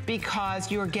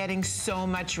 because you're getting so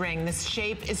much ring. This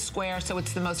shape is square, so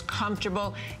it's the most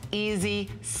comfortable, easy,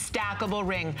 stackable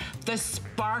ring. The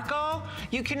sparkle,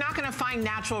 you're not gonna find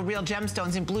natural real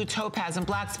gemstones in blue topaz and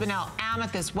black spinel,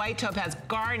 amethyst, white topaz,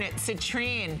 garnet,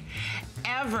 citrine,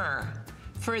 ever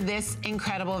for this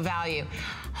incredible value.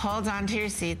 Hold on to your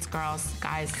seats, girls,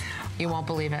 guys. You won't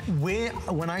believe it.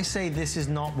 When I say this is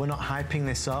not, we're not hyping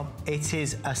this up, it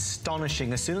is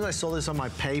astonishing. As soon as I saw this on my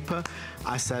paper,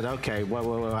 I said, okay,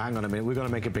 well, hang on a minute, we're gonna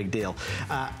make a big deal.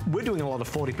 We're doing a lot of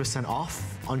 40%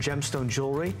 off on gemstone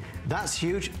jewelry. That's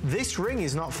huge. This ring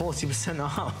is not 40%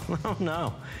 off. Oh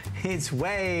no, it's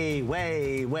way,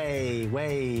 way, way,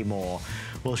 way more.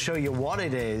 We'll show you what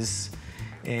it is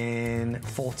in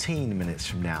 14 minutes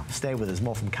from now. Stay with us.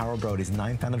 More from Carol Brodie's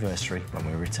 9th anniversary when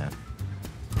we return.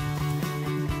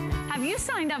 Have you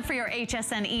signed up for your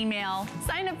HSN email?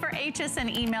 Sign up for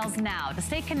HSN emails now to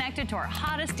stay connected to our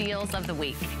hottest deals of the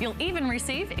week. You'll even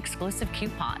receive exclusive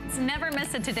coupons. Never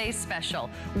miss a today's special.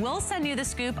 We'll send you the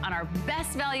scoop on our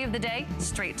best value of the day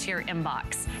straight to your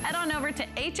inbox. Head on over to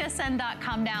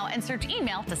hsn.com now and search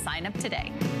email to sign up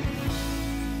today.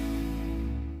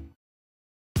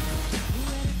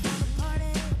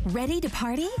 Ready to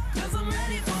party?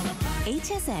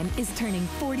 HSN is turning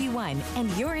 41, and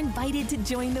you're invited to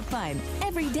join the fun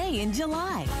every day in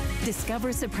July.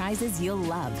 Discover surprises you'll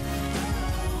love,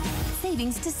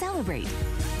 savings to celebrate,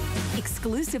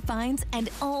 exclusive finds, and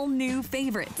all new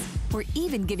favorites. We're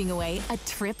even giving away a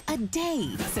trip a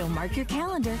day. So mark your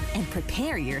calendar and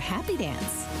prepare your happy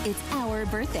dance. It's our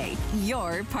birthday,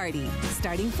 your party.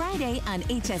 Starting Friday on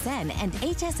HSN and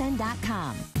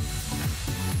hsn.com.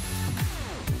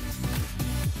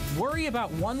 Worry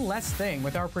about one less thing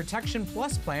with our Protection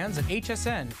Plus plans at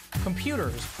HSN.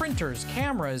 Computers, printers,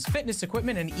 cameras, fitness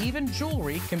equipment, and even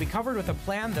jewelry can be covered with a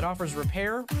plan that offers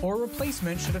repair or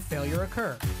replacement should a failure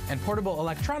occur. And portable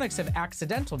electronics have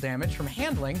accidental damage from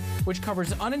handling, which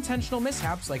covers unintentional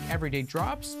mishaps like everyday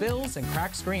drops, spills, and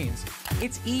cracked screens.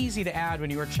 It's easy to add when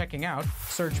you are checking out.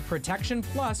 Search Protection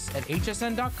Plus at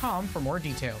hsn.com for more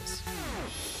details.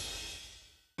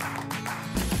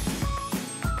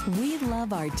 We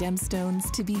love our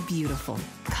gemstones to be beautiful,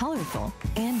 colorful,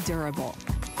 and durable.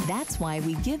 That's why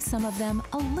we give some of them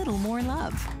a little more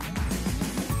love.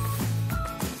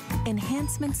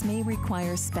 Enhancements may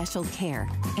require special care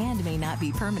and may not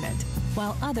be permanent,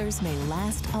 while others may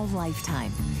last a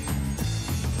lifetime.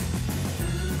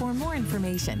 For more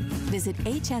information, visit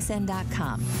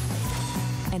hsn.com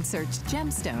and search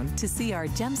gemstone to see our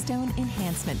gemstone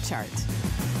enhancement chart.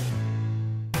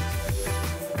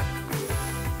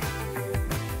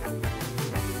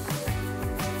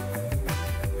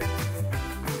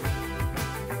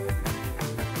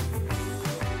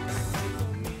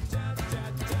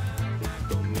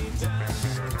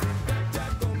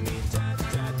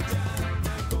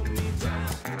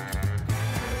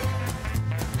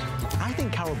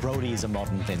 Carol Brodie is a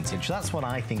modern vintage. That's what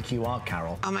I think you are,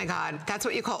 Carol. Oh my God, that's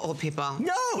what you call old people.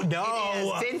 No. It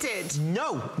is vintage.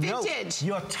 No. Vintage.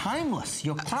 You're timeless.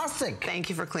 You're classic. Thank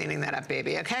you for cleaning that up,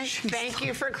 baby, okay? Thank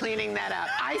you for cleaning that up.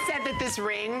 I said that this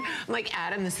ring, like,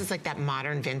 Adam, this is like that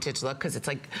modern vintage look because it's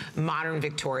like modern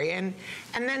Victorian.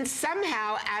 And then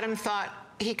somehow Adam thought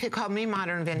he could call me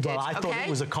modern vintage. Well, I thought it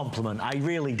was a compliment. I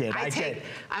really did. I did.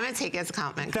 I'm going to take it as a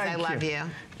compliment because I love you.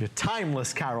 You're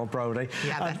timeless, Carol Brodie.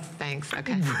 Yeah, thanks.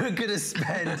 Okay. We're going to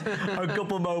spend a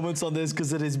couple moments on this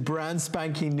because it is brand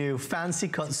spanking new, fancy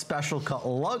cut, special cut.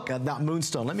 Look at that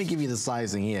moonstone. Let me give you the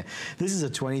sizing here. This is a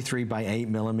 23 by 8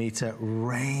 millimeter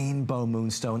rainbow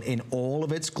moonstone in all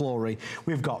of its glory.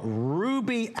 We've got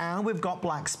ruby and we've got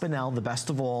black spinel, the best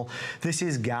of all. This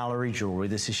is gallery jewelry.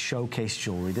 This is showcase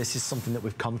jewelry. This is something that we've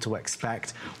we've come to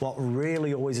expect. What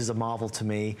really always is a marvel to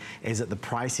me is that the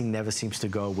pricing never seems to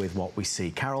go with what we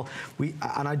see. Carol,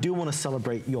 and I do want to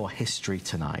celebrate your history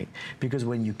tonight, because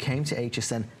when you came to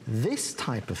HSN, this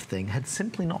type of thing had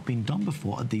simply not been done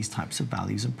before at these types of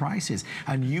values and prices.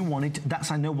 And you wanted to,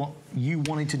 that's, I know, what you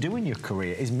wanted to do in your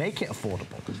career, is make it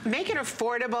affordable. Make it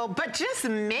affordable, but just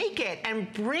make it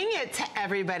and bring it to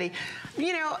everybody.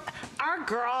 You know, our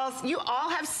girls, you all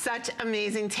have such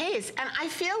amazing taste, and I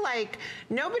feel like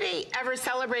nobody ever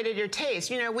celebrated your taste.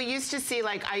 You know, we used to see,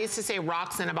 like, I used to say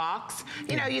rocks in a box.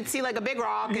 You know, you'd see like a big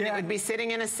rock, and it would be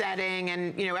sitting in a setting,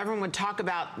 and, you know, everyone would talk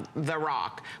about the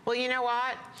rock. Well, you know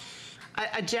what?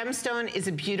 A gemstone is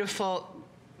a beautiful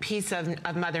piece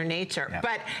of Mother Nature.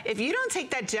 But if you don't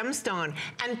take that gemstone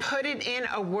and put it in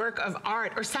a work of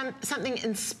art or something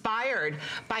inspired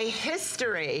by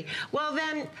history, well,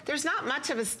 then there's not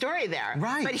much of a story there.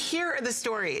 Right. But here are the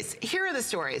stories. Here are the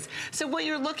stories. So what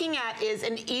you're looking at is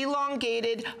an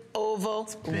elongated oval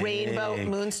rainbow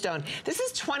moonstone. This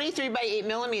is 23 by 8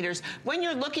 millimeters. When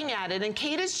you're looking at it, and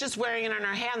Kate is just wearing it on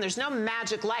her hand, there's no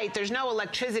magic light, there's no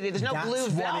electricity, there's no blue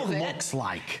velvet. That's what it looks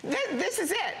like. This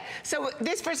is it. So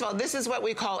this, first of all, this is what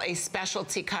we call a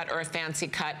specialty cut or a fancy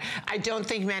cut. I don't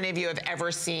think many of you have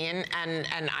ever seen, and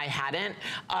I hadn't,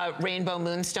 a rainbow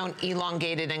moonstone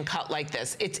elongated and cut like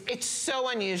this. It's so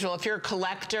unusual. If you're a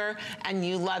collector and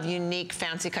you love unique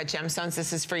fancy cut gemstones,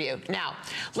 this is for you. Now,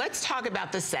 let's talk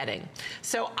about the setting.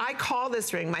 So I call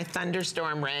this ring my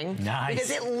thunderstorm ring. Nice. Because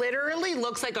it literally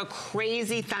looks like a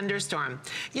crazy thunderstorm.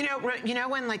 You know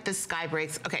when like the sky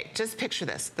breaks? Okay, just picture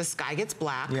this. The sky gets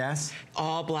black. Yes.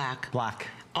 All black. Black.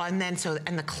 And then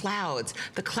and the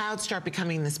clouds start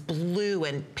becoming this blue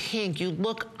and pink. You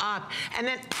look up and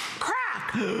then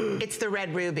crack, it's the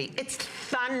red ruby. It's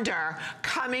thunder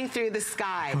coming through the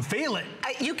sky. You can feel it.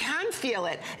 You can feel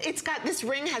it. This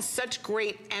ring has such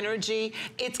great energy.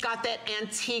 It's got that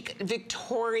antique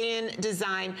Victorian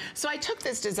design. So I took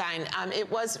this design.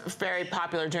 It was very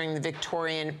popular during the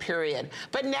Victorian period,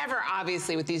 but never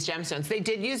obviously with these gemstones. They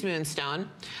did use moonstone,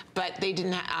 but they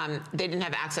didn't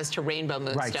have access to rainbow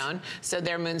moonstone. Right. So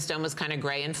their moonstone was kind of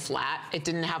gray and flat. It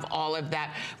didn't have all of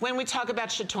that. When we talk about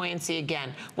chatoyancy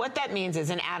again, what that means is,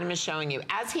 and Adam is showing you,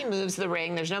 as he moves the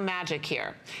ring, there's no magic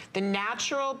here. The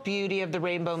natural beauty of the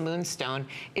rainbow moonstone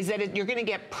is that you're going to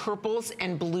get purples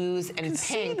and blues and pinks.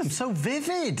 See them, so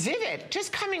vivid. Vivid,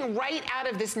 just coming right out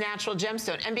of this natural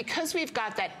gemstone. And because we've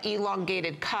got that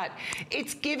elongated cut,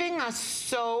 it's giving us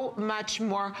so much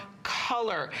more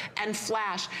color and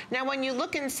flash. Now, when you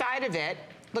look inside of it,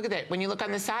 look at it. When you look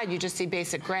on the side, you just see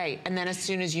basic gray. And then as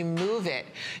soon as you move it,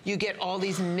 you get all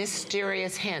these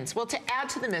mysterious hints. Well, to add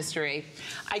to the mystery,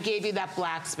 I gave you that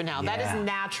black spinel. Yeah. That is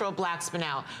natural black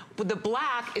spinel. The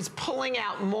black is pulling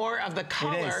out more of the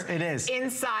color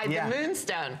inside the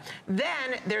moonstone.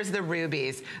 Then there's the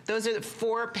rubies. Those are the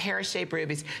 4 pear-shaped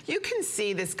rubies. You can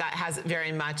see this guy has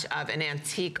very much of an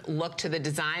antique look to the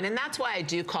design, and that's why I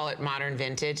do call it modern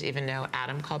vintage, even though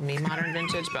Adam called me modern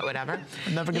vintage, but whatever.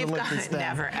 I'm never gonna live this down.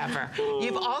 Never, ever.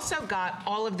 You've also got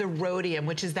all of the rhodium,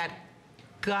 which is that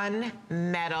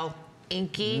gunmetal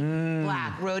inky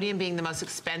black. Rhodium being the most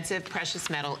expensive precious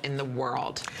metal in the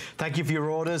world. Thank you for your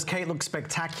orders. Kate looks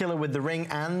spectacular with the ring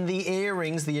and the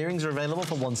earrings. The earrings are available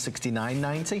for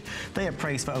 $169.90. They are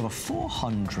priced for over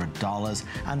 $400,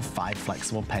 and 5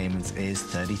 flexible payments is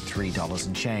 $33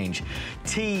 and change.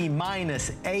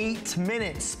 T-minus 8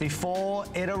 minutes before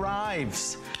it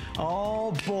arrives.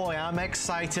 Oh boy, I'm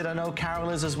excited. I know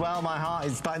Carol is as well. My heart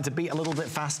is starting to beat a little bit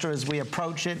faster as we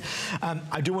approach it.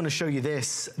 I do want to show you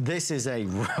this. This is a,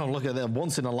 look at that,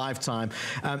 once in a lifetime.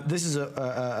 This is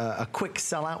a quick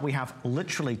sellout. We have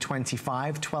literally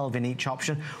 25, 12 in each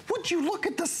option. Would you look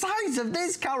at the size of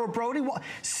this, Carol Brodie? What,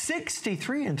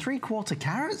 63 3/4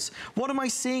 carats? What am I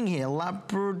seeing here?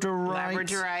 Labradorite.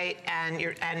 Labradorite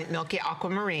and milky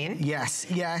aquamarine. Yes,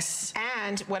 yes.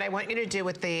 And what I want you to do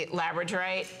with the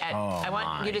labradorite, I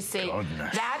want you to see,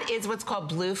 that is what's called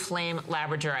blue flame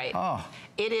labradorite. Oh.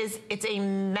 It's a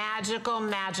magical,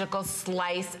 magical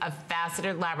slice of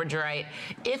faceted labradorite.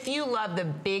 If you love the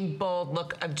big, bold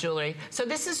look of jewelry. So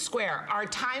this is square. Our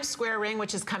Times Square ring,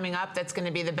 which is coming up, that's going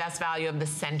to be the best value of the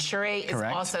century, is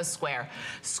also square.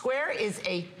 Square is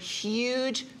a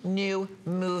huge new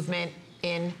movement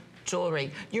in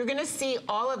jewelry. You're gonna see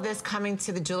all of this coming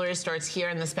to the jewelry stores here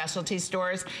in the specialty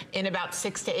stores in about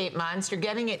 6 to 8 months. You're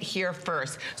getting it here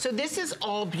first. So this is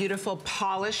all beautiful,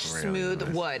 polished,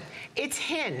 smooth wood. It's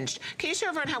hinged. Can you show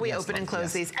everyone how we open and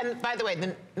close these? And by the way,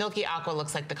 the milky aqua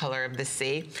looks like the color of the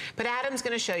sea. But Adam's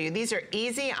gonna show you. These are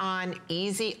easy on,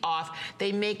 easy off.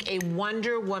 They make a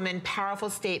Wonder Woman powerful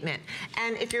statement.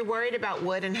 And if you're worried about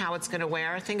wood and how it's gonna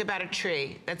wear, think about a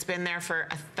tree that's been there for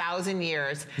 1,000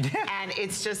 years. And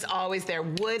it's just always there.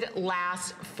 Wood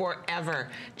lasts forever.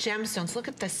 Gemstones, look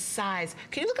at the size.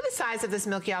 Can you look at the size of this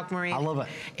milky aquamarine? I love it.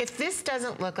 If this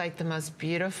doesn't look like the most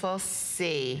beautiful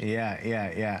sea.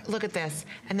 Yeah. Look at this.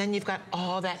 And then you've got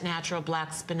all that natural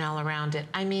black spinel around it.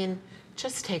 I mean,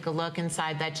 just take a look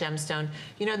inside that gemstone.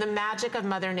 You know, the magic of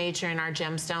Mother Nature in our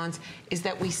gemstones is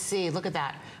that we see, look at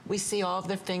that, we see all of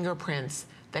the fingerprints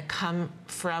that come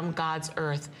from God's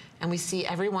earth, and we see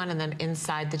every one of them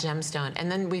inside the gemstone.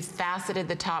 And then we've faceted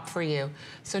the top for you.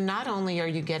 So not only are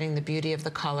you getting the beauty of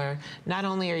the color, not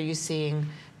only are you seeing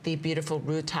the beautiful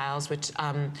root tiles, which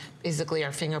basically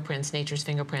are fingerprints, nature's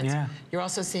fingerprints, you're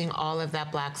also seeing all of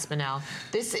that black spinel.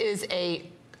 This is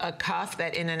a cuff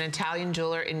that in an Italian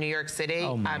jeweler in New York City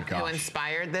who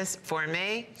inspired this for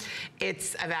me.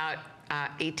 It's about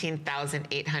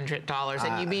 $18,800.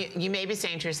 And you may be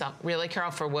saying to yourself, really,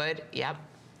 Carol, for wood? Yep,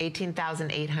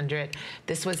 $18,800.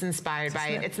 This was inspired by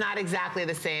it. It's not exactly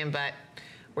the same, but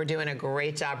we're doing a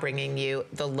great job bringing you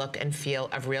the look and feel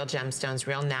of real gemstones,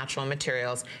 real natural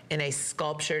materials in a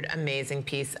sculptured, amazing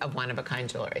piece of one-of-a-kind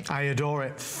jewelry. I adore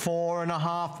it.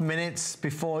 4.5 minutes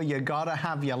before you gotta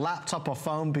have your laptop or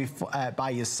phone by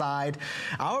your side.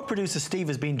 Our producer Steve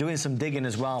has been doing some digging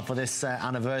as well for this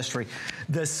anniversary.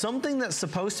 There's something that's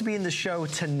supposed to be in the show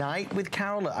tonight with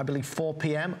Carol at, I believe, 4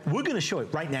 p.m. We're gonna show it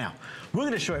right now. We're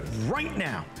gonna show it right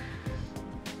now.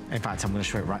 In fact, I'm gonna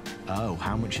show it right. Oh,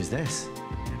 how much is this?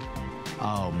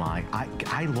 Oh my,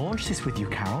 I launched this with you,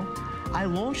 Carol. I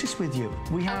launched this with you.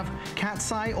 We have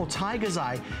cat's eye or tiger's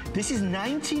eye. This is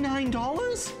 $99?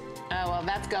 Oh, well,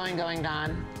 that's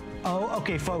gone. Oh,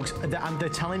 okay, folks, they're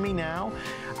telling me now.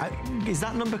 Is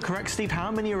that number correct, Steve?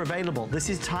 How many are available? This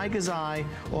is tiger's eye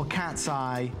or cat's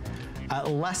eye at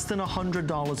less than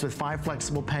 $100 with 5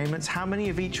 flexible payments. How many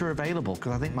of each are available?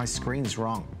 Because I think my screen's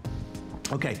wrong.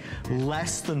 Okay,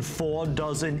 less than 4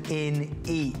 dozen in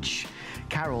each.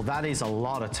 Carol, that is a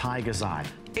lot of tiger's eye.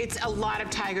 It's a lot of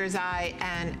tiger's eye,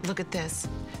 and look at this.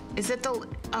 Is it the,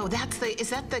 is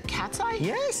that the cat's eye?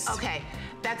 Yes. Okay,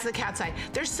 that's the cat's eye.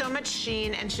 There's so much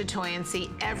sheen and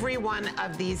chatoyancy. Every one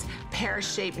of these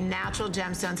pear-shaped natural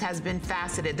gemstones has been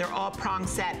faceted. They're all prong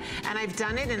set, and I've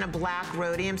done it in a black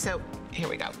rhodium, so here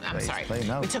we go. I'm sorry.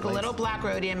 We took a little black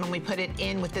rhodium and we put it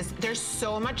in with this. There's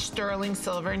so much sterling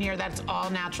silver in here. That's all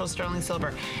natural sterling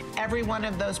silver. Every one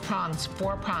of those prongs,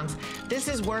 4 prongs. This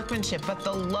is workmanship, but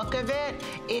the look of it,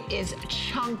 it is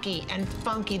chunky and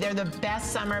funky. They're the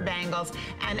best summer bangles.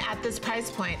 And at this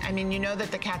price point, I mean, you know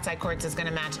that the cat's eye quartz is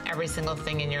gonna match every single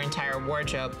thing in your entire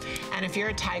wardrobe. And if you're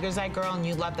a tiger's eye girl and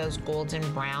you love those golds and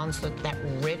browns, that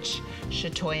rich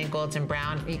chatoyant golds and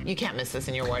brown, you can't miss this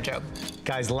in your wardrobe.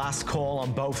 Guys, last call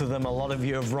on both of them. A lot of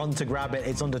you have run to grab it.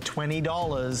 It's under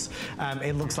 $20.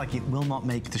 It looks like it will not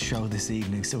make the show this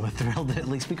evening, so we're thrilled that at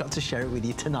least we got to share it with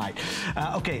you tonight.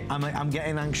 Okay, I'm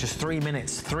getting anxious. 3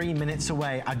 minutes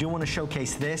away. I do want to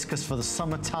showcase this because for the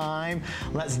summertime,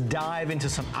 let's dive into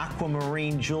some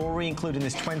aquamarine jewelry, including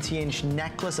this 20-inch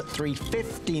necklace at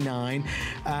 $359.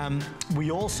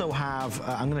 We also have,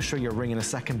 I'm going to show you a ring in a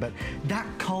second, but that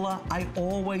color,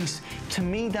 to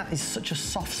me, that is such a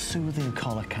soft, soothing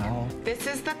color, Carol. This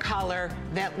is the color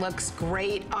that looks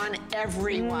great on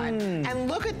everyone. And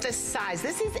look at the size.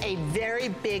 This is a very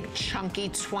big, chunky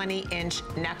 20-inch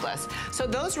necklace. So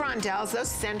those rondelles, those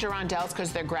center rondelles,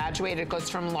 because they're graduated, it goes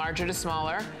from larger to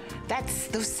smaller.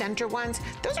 Those center ones,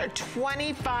 those are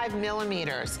 25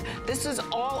 millimeters. This is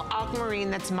all aquamarine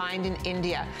that's mined in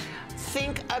India.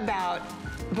 Think about,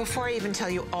 before I even tell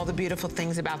you all the beautiful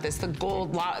things about this, the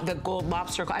gold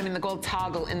lobster, the gold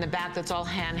toggle in the back that's all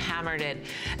hand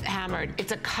hammered.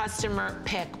 It's a customer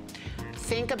pick.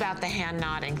 Think about the hand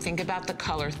knotting, think about the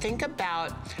color, think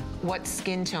about what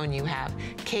skin tone you have.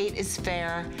 Kate is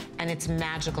fair and it's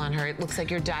magical on her. It looks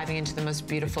like you're diving into the most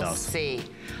beautiful sea.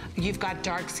 You've got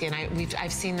dark skin.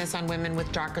 I've seen this on women with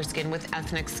darker skin, with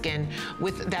ethnic skin,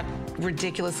 with that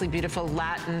ridiculously beautiful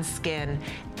Latin skin.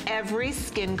 Every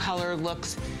skin color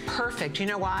looks perfect. You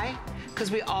know why?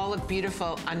 Because we all look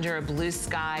beautiful under a blue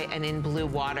sky and in blue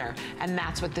water. And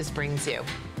that's what this brings you.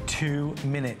 2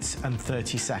 minutes and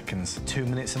 30 seconds. 2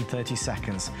 minutes and 30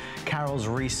 seconds. Carol's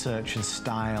research and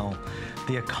style,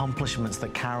 the accomplishments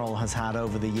that Carol has had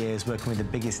over the years working with the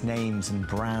biggest names and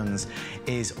brands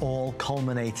is all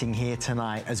culminating here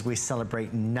tonight as we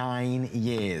celebrate 9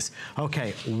 years.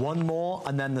 Okay, one more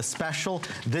and then the special.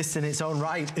 This in its own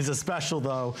right is a special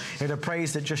though. It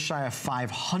appraised at just shy of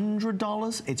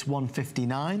 $500. It's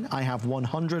 $159. I have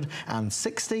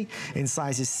 160 in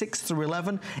sizes 6 through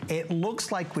 11. It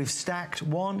looks like we've stacked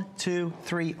 1, 2,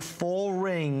 3, 4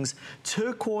 rings,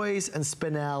 turquoise and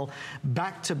spinel,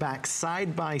 back to back,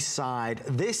 side by side.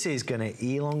 This is gonna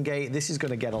elongate. This is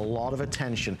gonna get a lot of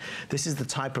attention. This is the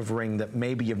type of ring that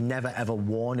maybe you've never ever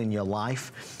worn in your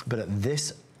life, but at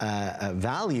this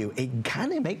value, it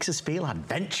kind of makes us feel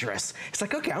adventurous. It's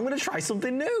like, okay, I'm gonna try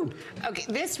something new. Okay,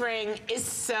 this ring is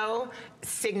so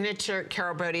signature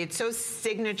Carol Brodie. It's so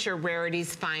signature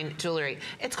Rarities fine jewelry.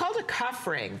 It's called a cuff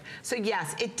ring. So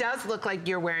yes, it does look like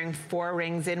you're wearing 4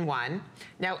 rings in one.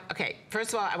 Now, okay,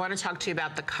 first of all, I wanna talk to you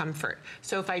about the comfort.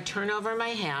 So if I turn over my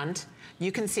hand,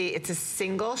 you can see it's a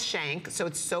single shank, so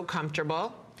it's so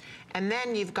comfortable. And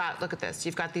then you've got, look at this,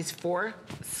 you've got these 4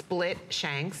 split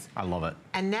shanks. I love it.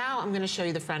 And now I'm gonna show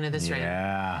you the front of this ring.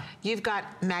 Yeah. You've got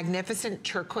magnificent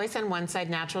turquoise on one side,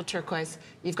 natural turquoise.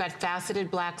 You've got faceted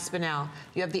black spinel.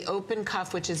 You have the open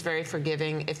cuff, which is very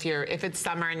forgiving if it's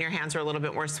summer and your hands are a little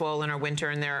bit more swollen, or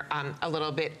winter and they're a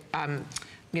little bit,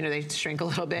 you know, they shrink a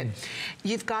little bit.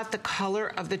 You've got the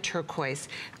color of the turquoise.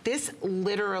 This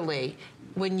literally,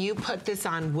 when you put this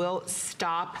on, will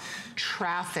stop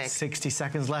traffic. 60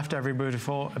 seconds left, everybody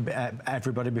before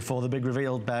the big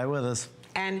reveal. Bear with us.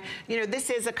 And, you know, this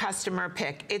is a customer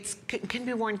pick. It can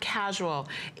be worn casual.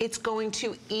 It's going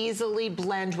to easily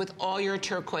blend with all your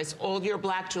turquoise, all your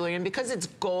black jewelry. And because it's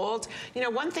gold, you know,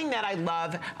 one thing that I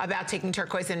love about taking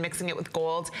turquoise and mixing it with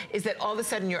gold is that all of a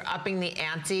sudden you're upping the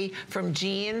ante from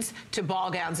jeans to ball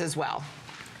gowns as well.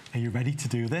 Are you ready to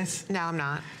do this? No, I'm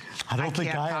not. I don't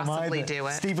think I am either. Do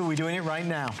it. Steve, are we doing it right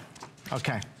now?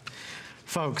 Okay.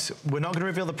 Folks, we're not going to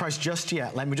reveal the price just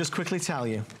yet. Let me just quickly tell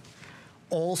you.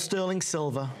 All sterling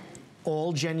silver,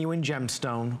 all genuine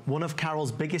gemstone, one of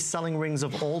Carol's biggest selling rings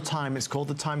of all time. It's called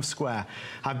the Times Square.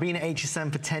 I've been at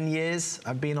HSN for 10 years.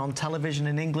 I've been on television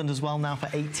in England as well now for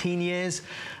 18 years.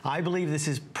 I believe this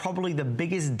is probably the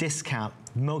biggest discount,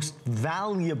 most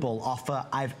valuable offer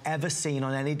I've ever seen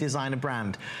on any designer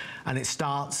brand. And it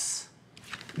starts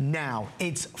now.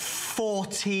 It's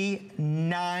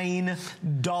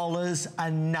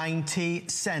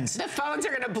 $49.90. The phones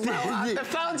are gonna blow up. The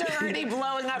phones are already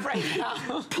blowing up right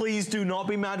now. Please do not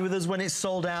be mad with us when it's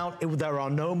sold out. There are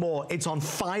no more. It's on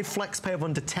 5 flex pay of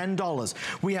under $10.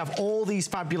 We have all these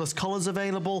fabulous colors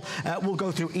available. We'll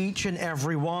go through each and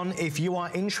every one. If you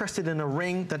are interested in a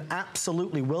ring that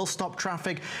absolutely will stop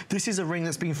traffic, this is a ring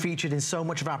that's been featured in so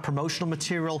much of our promotional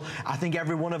material. I think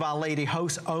every one of our lady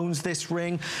hosts owns this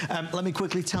ring. Let me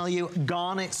quickly tell you,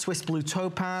 garnet, Swiss blue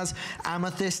topaz,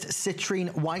 amethyst,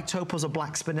 citrine, white topaz or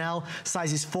black spinel,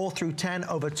 sizes 4 through 10,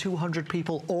 over 200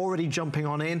 people already jumping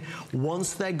on in.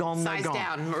 Once they're gone, they're gone. Size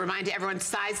down. Remind everyone,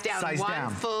 size down. Size one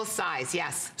down. Full size,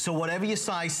 yes. So whatever your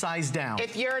size down.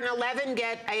 If you're an 11,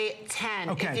 get a 10.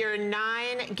 Okay. If you're a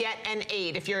 9, get an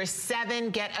 8. If you're a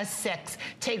 7, get a 6.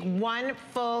 Take one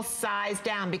full size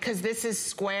down because this is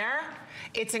square.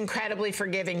 It's incredibly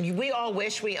forgiving. We all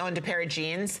wish we owned a pair of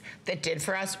jeans that did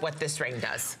for us what this ring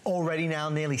does. Already now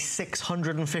nearly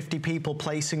 650 people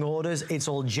placing orders. It's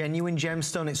all genuine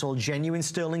gemstone. It's all genuine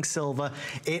sterling silver.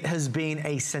 It has been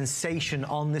a sensation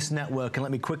on this network. And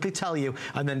let me quickly tell you,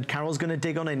 and then Carol's going to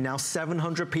dig on in now,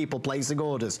 700 people placing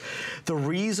orders. The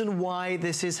reason why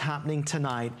this is happening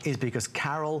tonight is because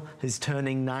Carol is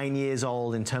turning 9 years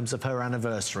old in terms of her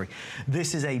anniversary.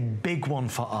 This is a big one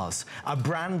for us. A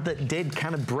brand that did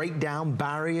kind of break down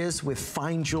barriers with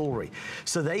fine jewelry.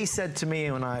 So they said to me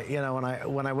when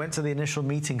I went to the initial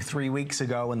meeting 3 weeks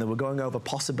ago and they were going over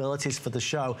possibilities for the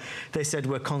show, they said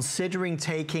we're considering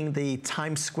taking the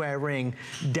Times Square ring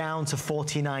down to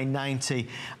 $49.90,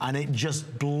 and it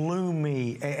just blew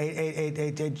me.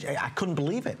 I couldn't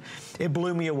believe it. It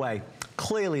blew me away.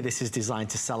 Clearly this is designed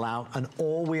to sell out, and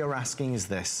all we are asking is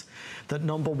this, that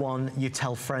number one, you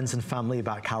tell friends and family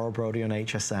about Carol Brodie on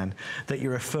HSN, that you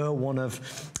refer one of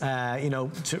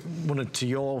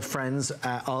your friends,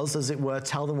 us as it were,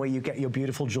 tell them where you get your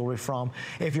beautiful jewelry from.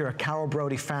 If you're a Carol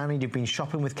Brodie fan and you've been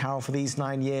shopping with Carol for these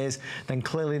 9 years, then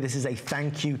clearly this is a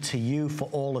thank you to you for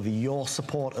all of your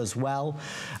support as well.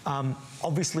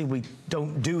 Obviously, we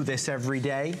don't do this every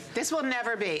day. This will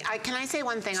never be. Can I say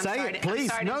one thing? Say it,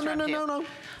 please. No.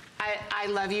 I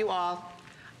love you all.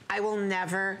 I will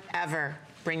never, ever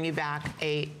bring you back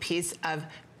a piece of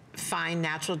fine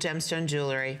natural gemstone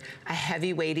jewelry, a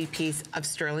heavy weighty piece of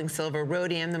sterling silver,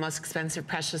 rhodium, the most expensive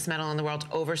precious metal in the world,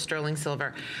 over sterling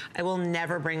silver. I will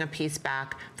never bring a piece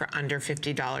back for under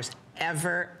 $50.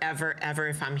 Ever, ever, ever,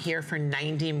 if I'm here for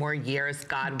 90 more years,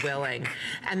 God willing.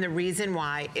 And the reason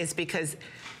why is because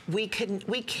we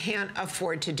can't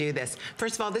afford to do this.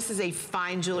 First of all, this is a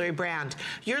fine jewelry brand.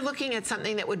 You're looking at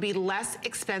something that would be less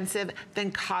expensive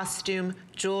than costume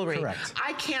jewelry. Correct.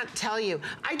 I can't tell you.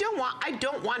 I don't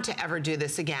want to ever do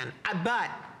this again,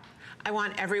 but I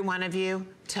want every one of you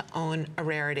to own a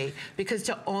rarity, because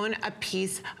to own a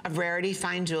piece of rarity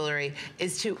fine jewelry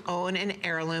is to own an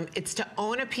heirloom. It's to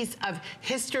own a piece of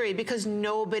history, because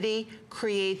nobody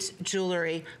creates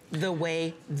jewelry the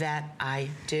way that I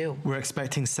do. We're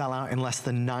expecting sellout in less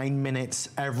than 9 minutes.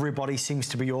 Everybody seems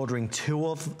to be ordering two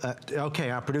of, okay,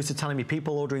 our producer telling me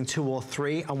people ordering 2 or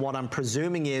 3, and what I'm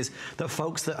presuming is that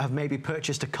folks that have maybe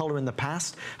purchased a color in the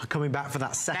past are coming back for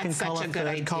that second color,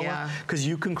 third color, because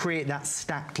you can create that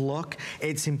stacked look.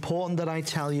 It's important that I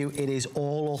tell you it is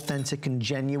all authentic and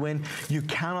genuine. You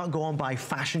cannot go and buy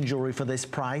fashion jewelry for this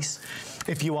price.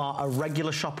 If you are a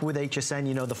regular shopper with HSN,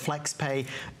 you know the flex pay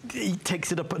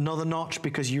takes it up another notch,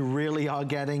 because you really are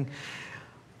getting.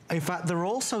 In fact, they're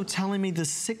also telling me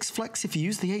there's 6 flex if you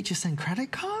use the HSN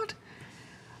credit card.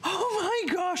 Oh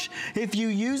my gosh, if you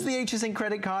use the HSN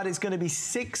credit card, it's going to be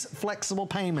 6 flexible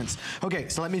payments. Okay,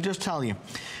 so let me just tell you,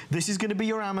 this is going to be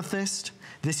your amethyst,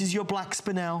 this is your black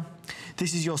spinel,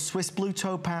 this is your Swiss blue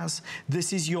topaz,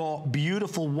 this is your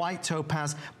beautiful white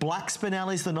topaz. Black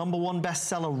spinel is the #1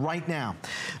 bestseller right now.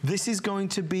 This is going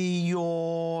to be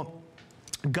your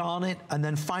garnet, and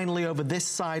then finally over this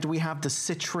side we have the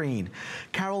citrine.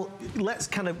 Carol, let's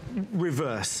kind of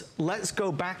reverse. Let's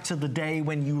go back to the day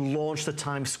when you launched the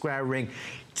Times Square ring.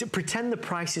 To pretend the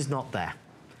price is not there.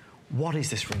 What is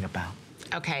this ring about?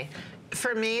 Okay.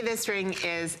 For me, this ring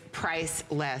is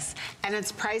priceless. And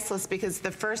it's priceless because the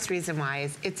first reason why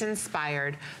is it's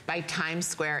inspired by Times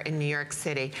Square in New York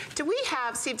City. Do we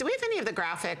have, Steve, do we have any of the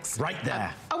graphics? Right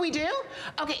there. Oh, we do?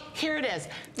 Okay, here it is.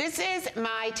 This is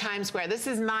my Times Square. This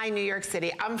is my New York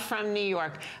City. I'm from New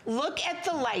York. Look at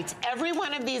the lights. Every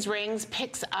one of these rings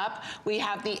picks up. We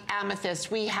have the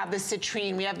amethyst, we have the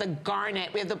citrine, we have the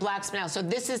garnet, we have the black spinel. So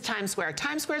this is Times Square.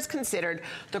 Times Square is considered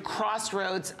the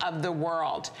crossroads of the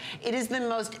world. It is the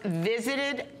most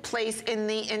visited place in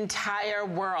the entire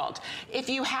world. If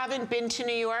you haven't been to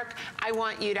New York, I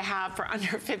want you to have, for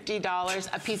under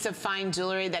 $50, a piece of fine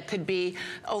jewelry that could be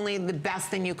only the best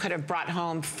thing you could have brought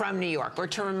home from New York, or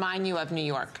to remind you of New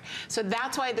York. So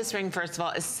that's why this ring, first of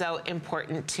all, is so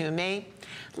important to me.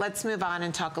 Let's move on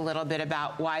and talk a little bit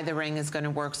about why the ring is going to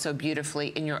work so beautifully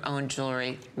in your own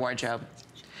jewelry wardrobe.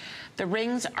 The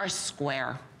rings are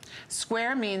square.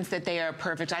 Square means that they are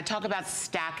perfect. I talk about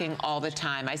stacking all the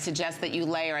time. I suggest that you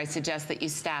layer, I suggest that you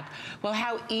stack. Well,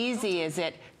 how easy is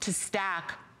it to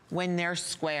stack when they're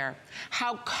square?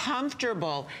 How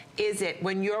comfortable is it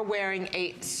when you're wearing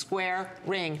a square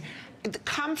ring?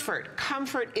 Comfort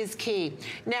is key.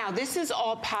 Now, this is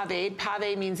all paved.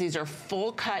 Pave means these are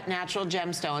full cut natural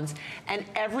gemstones, and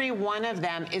every one of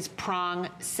them is prong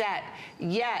set.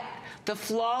 Yet, the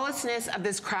flawlessness of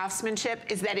this craftsmanship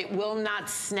is that it will not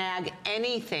snag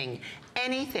anything.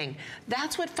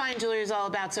 That's what fine jewelry is all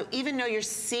about. So even though you're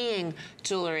seeing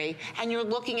jewelry and you're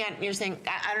looking at it and you're saying,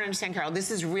 I don't understand, Carol,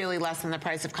 this is really less than the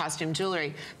price of costume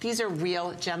jewelry. These are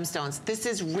real gemstones. This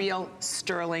is real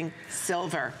sterling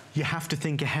silver. You have to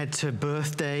think ahead to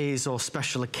birthdays or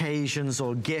special occasions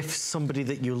or gifts, somebody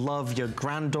that you love, your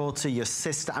granddaughter, your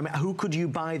sister. I mean, who could you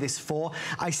buy this for?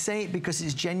 I say it because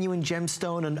it's genuine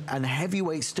gemstone and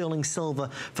heavyweight sterling silver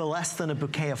for less than a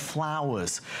bouquet of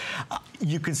flowers.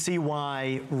 You can see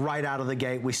why right out of the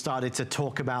gate we started to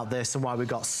talk about this and why we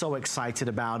got so excited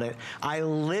about it. I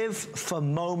live for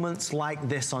moments like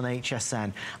this on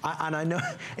HSN. And I know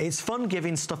it's fun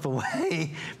giving stuff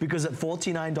away because at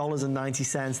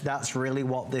 $49.90, that's really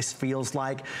what this feels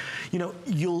like. You know,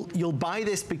 you'll buy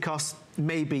this because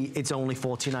maybe it's only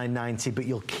 $49.90, but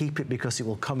you'll keep it because it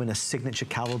will come in a signature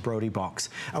Carol Brodie box.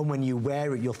 And when you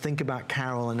wear it, you'll think about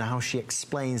Carol and how she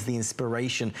explains the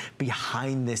inspiration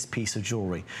behind this piece of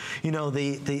jewelry. You know,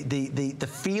 the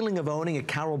feeling of owning a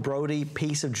Carol Brodie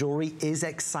piece of jewelry is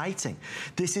exciting.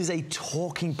 This is a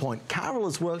talking point. Carol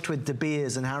has worked with De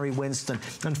Beers and Harry Winston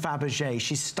and Fabergé.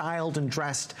 She's styled and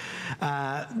dressed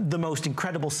the most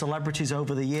incredible celebrities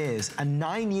over the years. And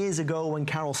 9 years ago, when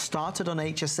Carol started on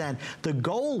HSN, The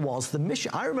goal was, the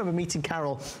mission, I remember meeting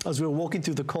Carol as we were walking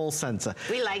through the call center.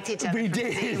 We liked each other. We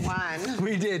did.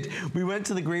 We did. We went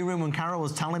to the green room and Carol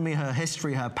was telling me her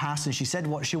history, her past, and she said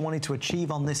what she wanted to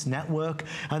achieve on this network,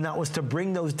 and that was to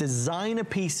bring those designer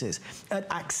pieces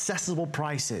at accessible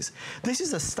prices. This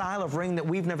is a style of ring that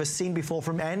we've never seen before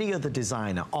from any other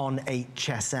designer on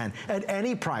HSN at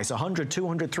any price, $100,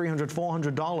 $200, $300,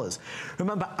 $400.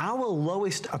 Remember, our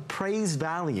lowest appraised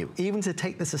value, even to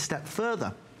take this a step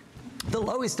further, the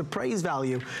lowest appraised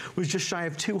value was just shy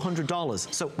of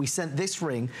 $200. So we sent this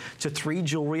ring to 3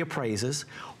 jewelry appraisers.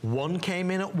 One came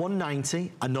in at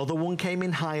 $190, another one came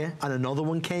in higher, and another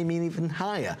one came in even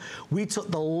higher. We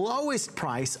took the lowest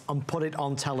price and put it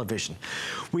on television.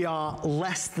 We are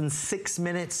less than 6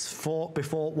 minutes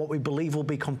before what we believe will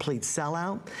be complete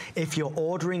sellout. If you're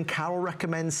ordering, Carol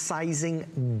recommends sizing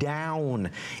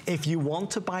down. If you want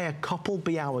to buy a couple,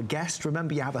 be our guest.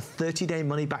 Remember, you have a 30-day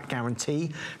money-back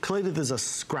guarantee. Clearly, there's a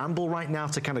scramble right now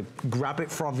to kind of grab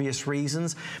it for obvious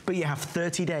reasons, but you have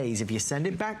 30 days. If you send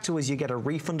it back to us, you get a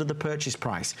refund of the purchase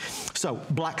price. So,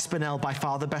 Black Spinel, by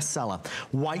far the best seller.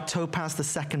 White Topaz, the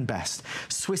second best.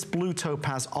 Swiss Blue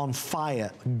Topaz, on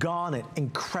fire. Garnet,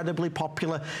 incredibly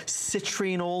popular.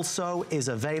 Citrine also is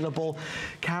available.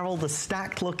 Carol, the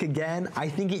stacked look again, I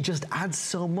think it just adds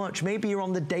so much. Maybe you're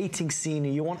on the dating scene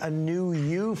and you want a new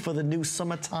you for the new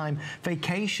summertime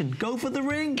vacation. Go for the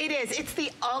ring. It is. It's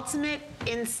the ultimate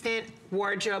instant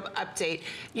wardrobe update.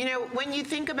 You know, when you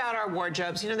think about our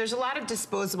wardrobes, you know, there's a lot of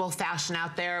disposable fashion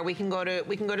out there. We can go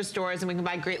to stores and we can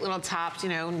buy great little tops, you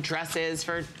know, and dresses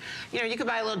for, you know, you could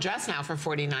buy a little dress now for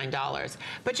 $49.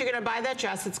 But you're gonna buy that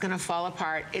dress, it's gonna fall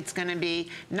apart. It's gonna be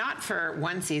not for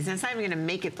one season, it's not even gonna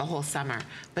make it the whole summer.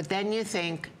 But then you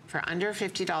think, for under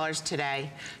 $50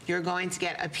 today, you're going to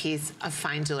get a piece of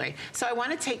fine jewelry. So I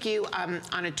want to take you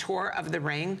on a tour of the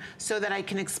ring so that I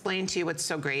can explain to you what's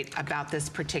so great about this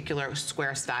particular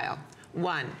square style.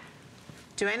 One,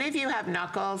 do any of you have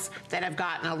knuckles that have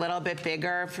gotten a little bit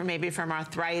bigger, maybe from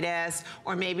arthritis,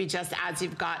 or maybe just as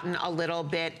you've gotten a little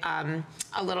bit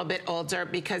older?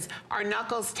 Because our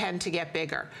knuckles tend to get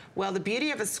bigger. Well, the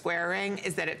beauty of a square ring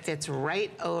is that it fits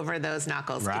right over those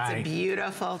knuckles. Right. It's a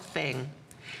beautiful thing.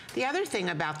 The other thing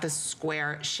about the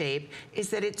square shape is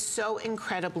that it's so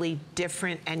incredibly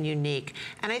different and unique.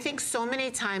 And I think so many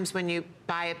times when you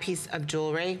buy a piece of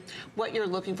jewelry, what you're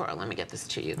looking for, let me get this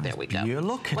to you, there we go. You're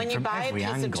looking when you from buy a every piece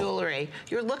angle. of jewelry,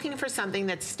 you're looking for something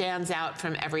that stands out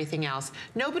from everything else.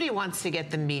 Nobody wants to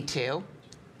get the me too.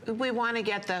 We want to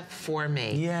get the for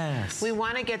me. Yes. We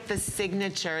want to get the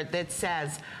signature that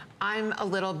says, I'm a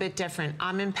little bit different,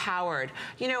 I'm empowered.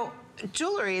 You know,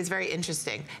 jewelry is very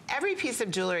interesting. Every piece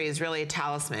of jewelry is really a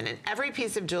talisman, and every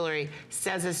piece of jewelry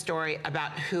says a story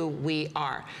about who we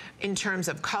are in terms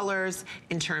of colors,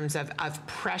 in terms of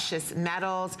precious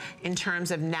metals, in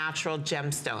terms of natural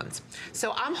gemstones.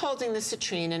 So I'm holding the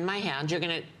citrine in my hand. You're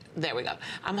gonna, there we go.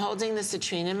 I'm holding the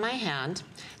citrine in my hand,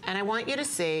 and I want you to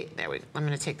see, I'm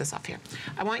gonna take this off here.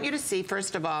 I want you to see,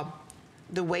 first of all,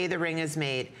 the way the ring is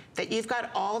made, that you've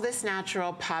got all this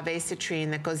natural pave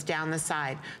citrine that goes down the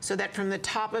side, so that from the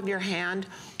top of your hand,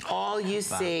 all you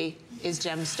see is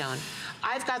gemstone.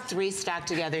 I've got 3 stacked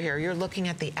together here. You're looking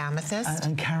at the amethyst.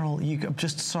 And Carol,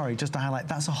 just to highlight,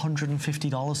 that's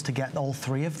 $150 to get all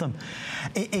 3 of them.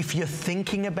 If you're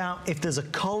thinking about, if there's a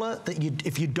color that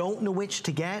if you don't know which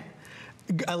to get,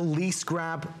 at least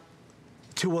grab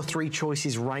 2 or 3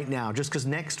 choices right now, just because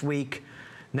next week,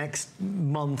 next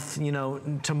month, you know,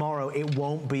 tomorrow, it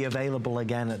won't be available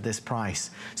again at this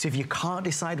price. So if you can't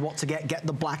decide what to get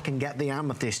the black and get the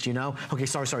amethyst, you know? Okay,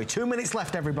 sorry, 2 minutes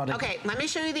left, everybody. Okay, let me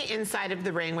show you the inside of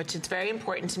the ring, which is very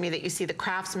important to me that you see the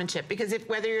craftsmanship, because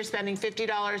whether you're spending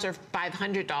 $50 or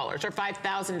 $500 or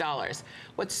 $5,000,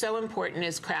 what's so important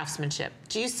is craftsmanship.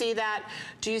 Do you see that?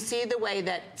 Do you see the way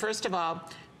that, first of all,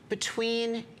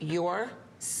 between your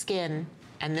skin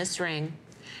and this ring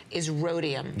is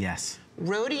rhodium? Yes.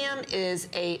 Rhodium is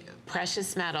a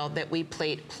precious metal that we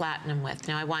plate platinum with.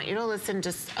 Now, I want you to listen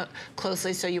just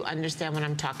closely so you understand what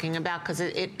I'm talking about, because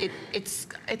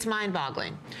it's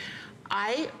mind-boggling.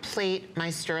 I plate my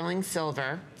sterling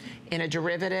silver in a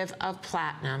derivative of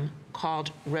platinum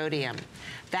called rhodium.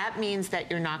 That means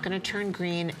that you're not going to turn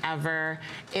green ever.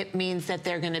 It means that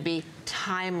they're going to be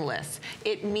timeless.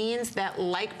 It means that,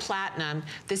 like platinum,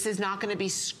 this is not going to be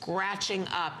scratching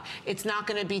up. It's not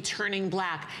going to be turning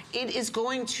black. It is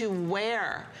going to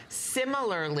wear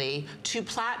similarly to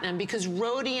platinum, because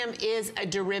rhodium is a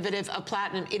derivative of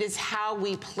platinum. It is how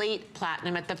we plate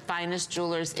platinum at the finest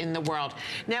jewelers in the world.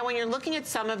 Now, when you're looking at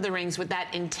some of the rings with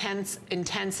that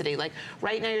intense intensity. Like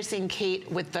right now you're seeing Kate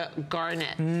with the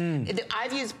garnet.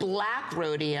 I've used black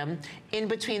rhodium in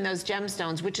between those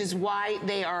gemstones, which is why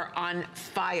they are on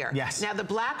fire. Yes. Now the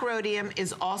black rhodium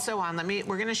is also on,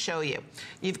 we're gonna show you.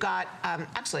 You've got,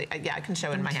 actually, yeah, I can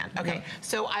show in my hand. Okay,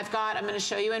 so I'm gonna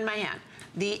show you in my hand.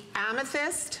 The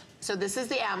amethyst, so this is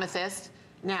the amethyst.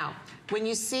 Now, when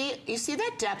you see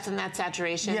that depth and that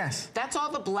saturation? Yes. That's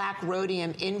all the black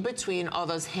rhodium in between all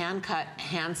those hand-cut,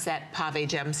 hand-set pave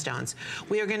gemstones.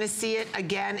 We are gonna see it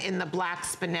again in the black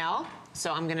spinel.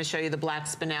 So I'm gonna show you the black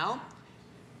spinel.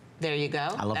 There you go.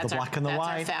 I love the black and the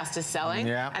white. That's our fastest selling.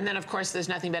 Yeah. And then, of course, there's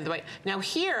nothing better than white. Now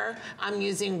here, I'm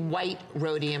using white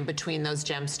rhodium between those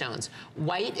gemstones.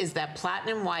 White is that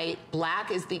platinum white, black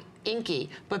is the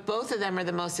inky, but both of them are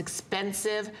the most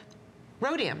expensive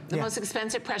rhodium, the most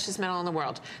expensive precious metal in the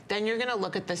world. Then you're gonna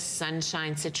look at the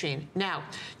sunshine citrine. Now,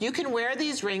 you can wear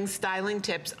these ring styling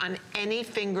tips on any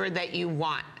finger that you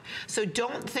want. So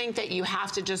don't think that you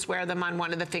have to just wear them on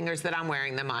one of the fingers that I'm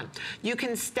wearing them on. You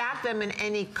can stack them in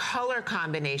any color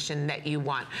combination that you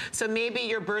want. So maybe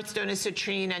your birthstone is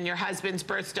citrine and your husband's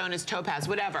birthstone is topaz,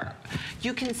 whatever.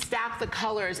 You can stack the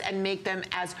colors and make them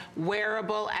as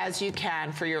wearable as you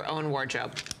can for your own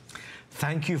wardrobe.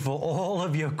 Thank you for all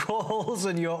of your calls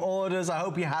and your orders. I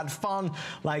hope you had fun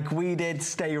like we did.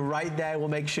 Stay right there. We'll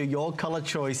make sure your color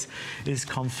choice is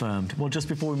confirmed. Well, just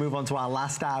before we move on to our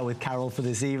last hour with Carol for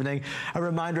this evening, a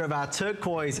reminder of our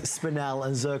turquoise, spinel,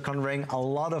 and zircon ring. A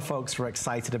lot of folks were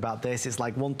excited about this. It's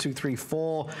like 1, 2, 3,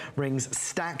 4 rings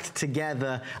stacked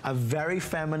together. A very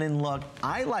feminine look.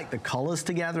 I like the colors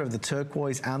together of the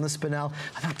turquoise and the spinel.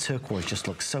 And that turquoise just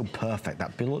looks so perfect.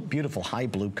 That beautiful high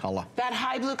blue color. That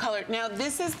high blue color. Now,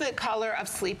 this is the color of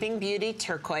Sleeping Beauty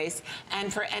turquoise.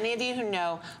 And for any of you who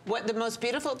know, what the most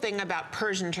beautiful thing about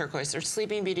Persian turquoise or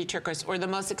Sleeping Beauty turquoise or the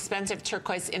most expensive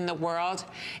turquoise in the world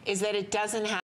is that it doesn't have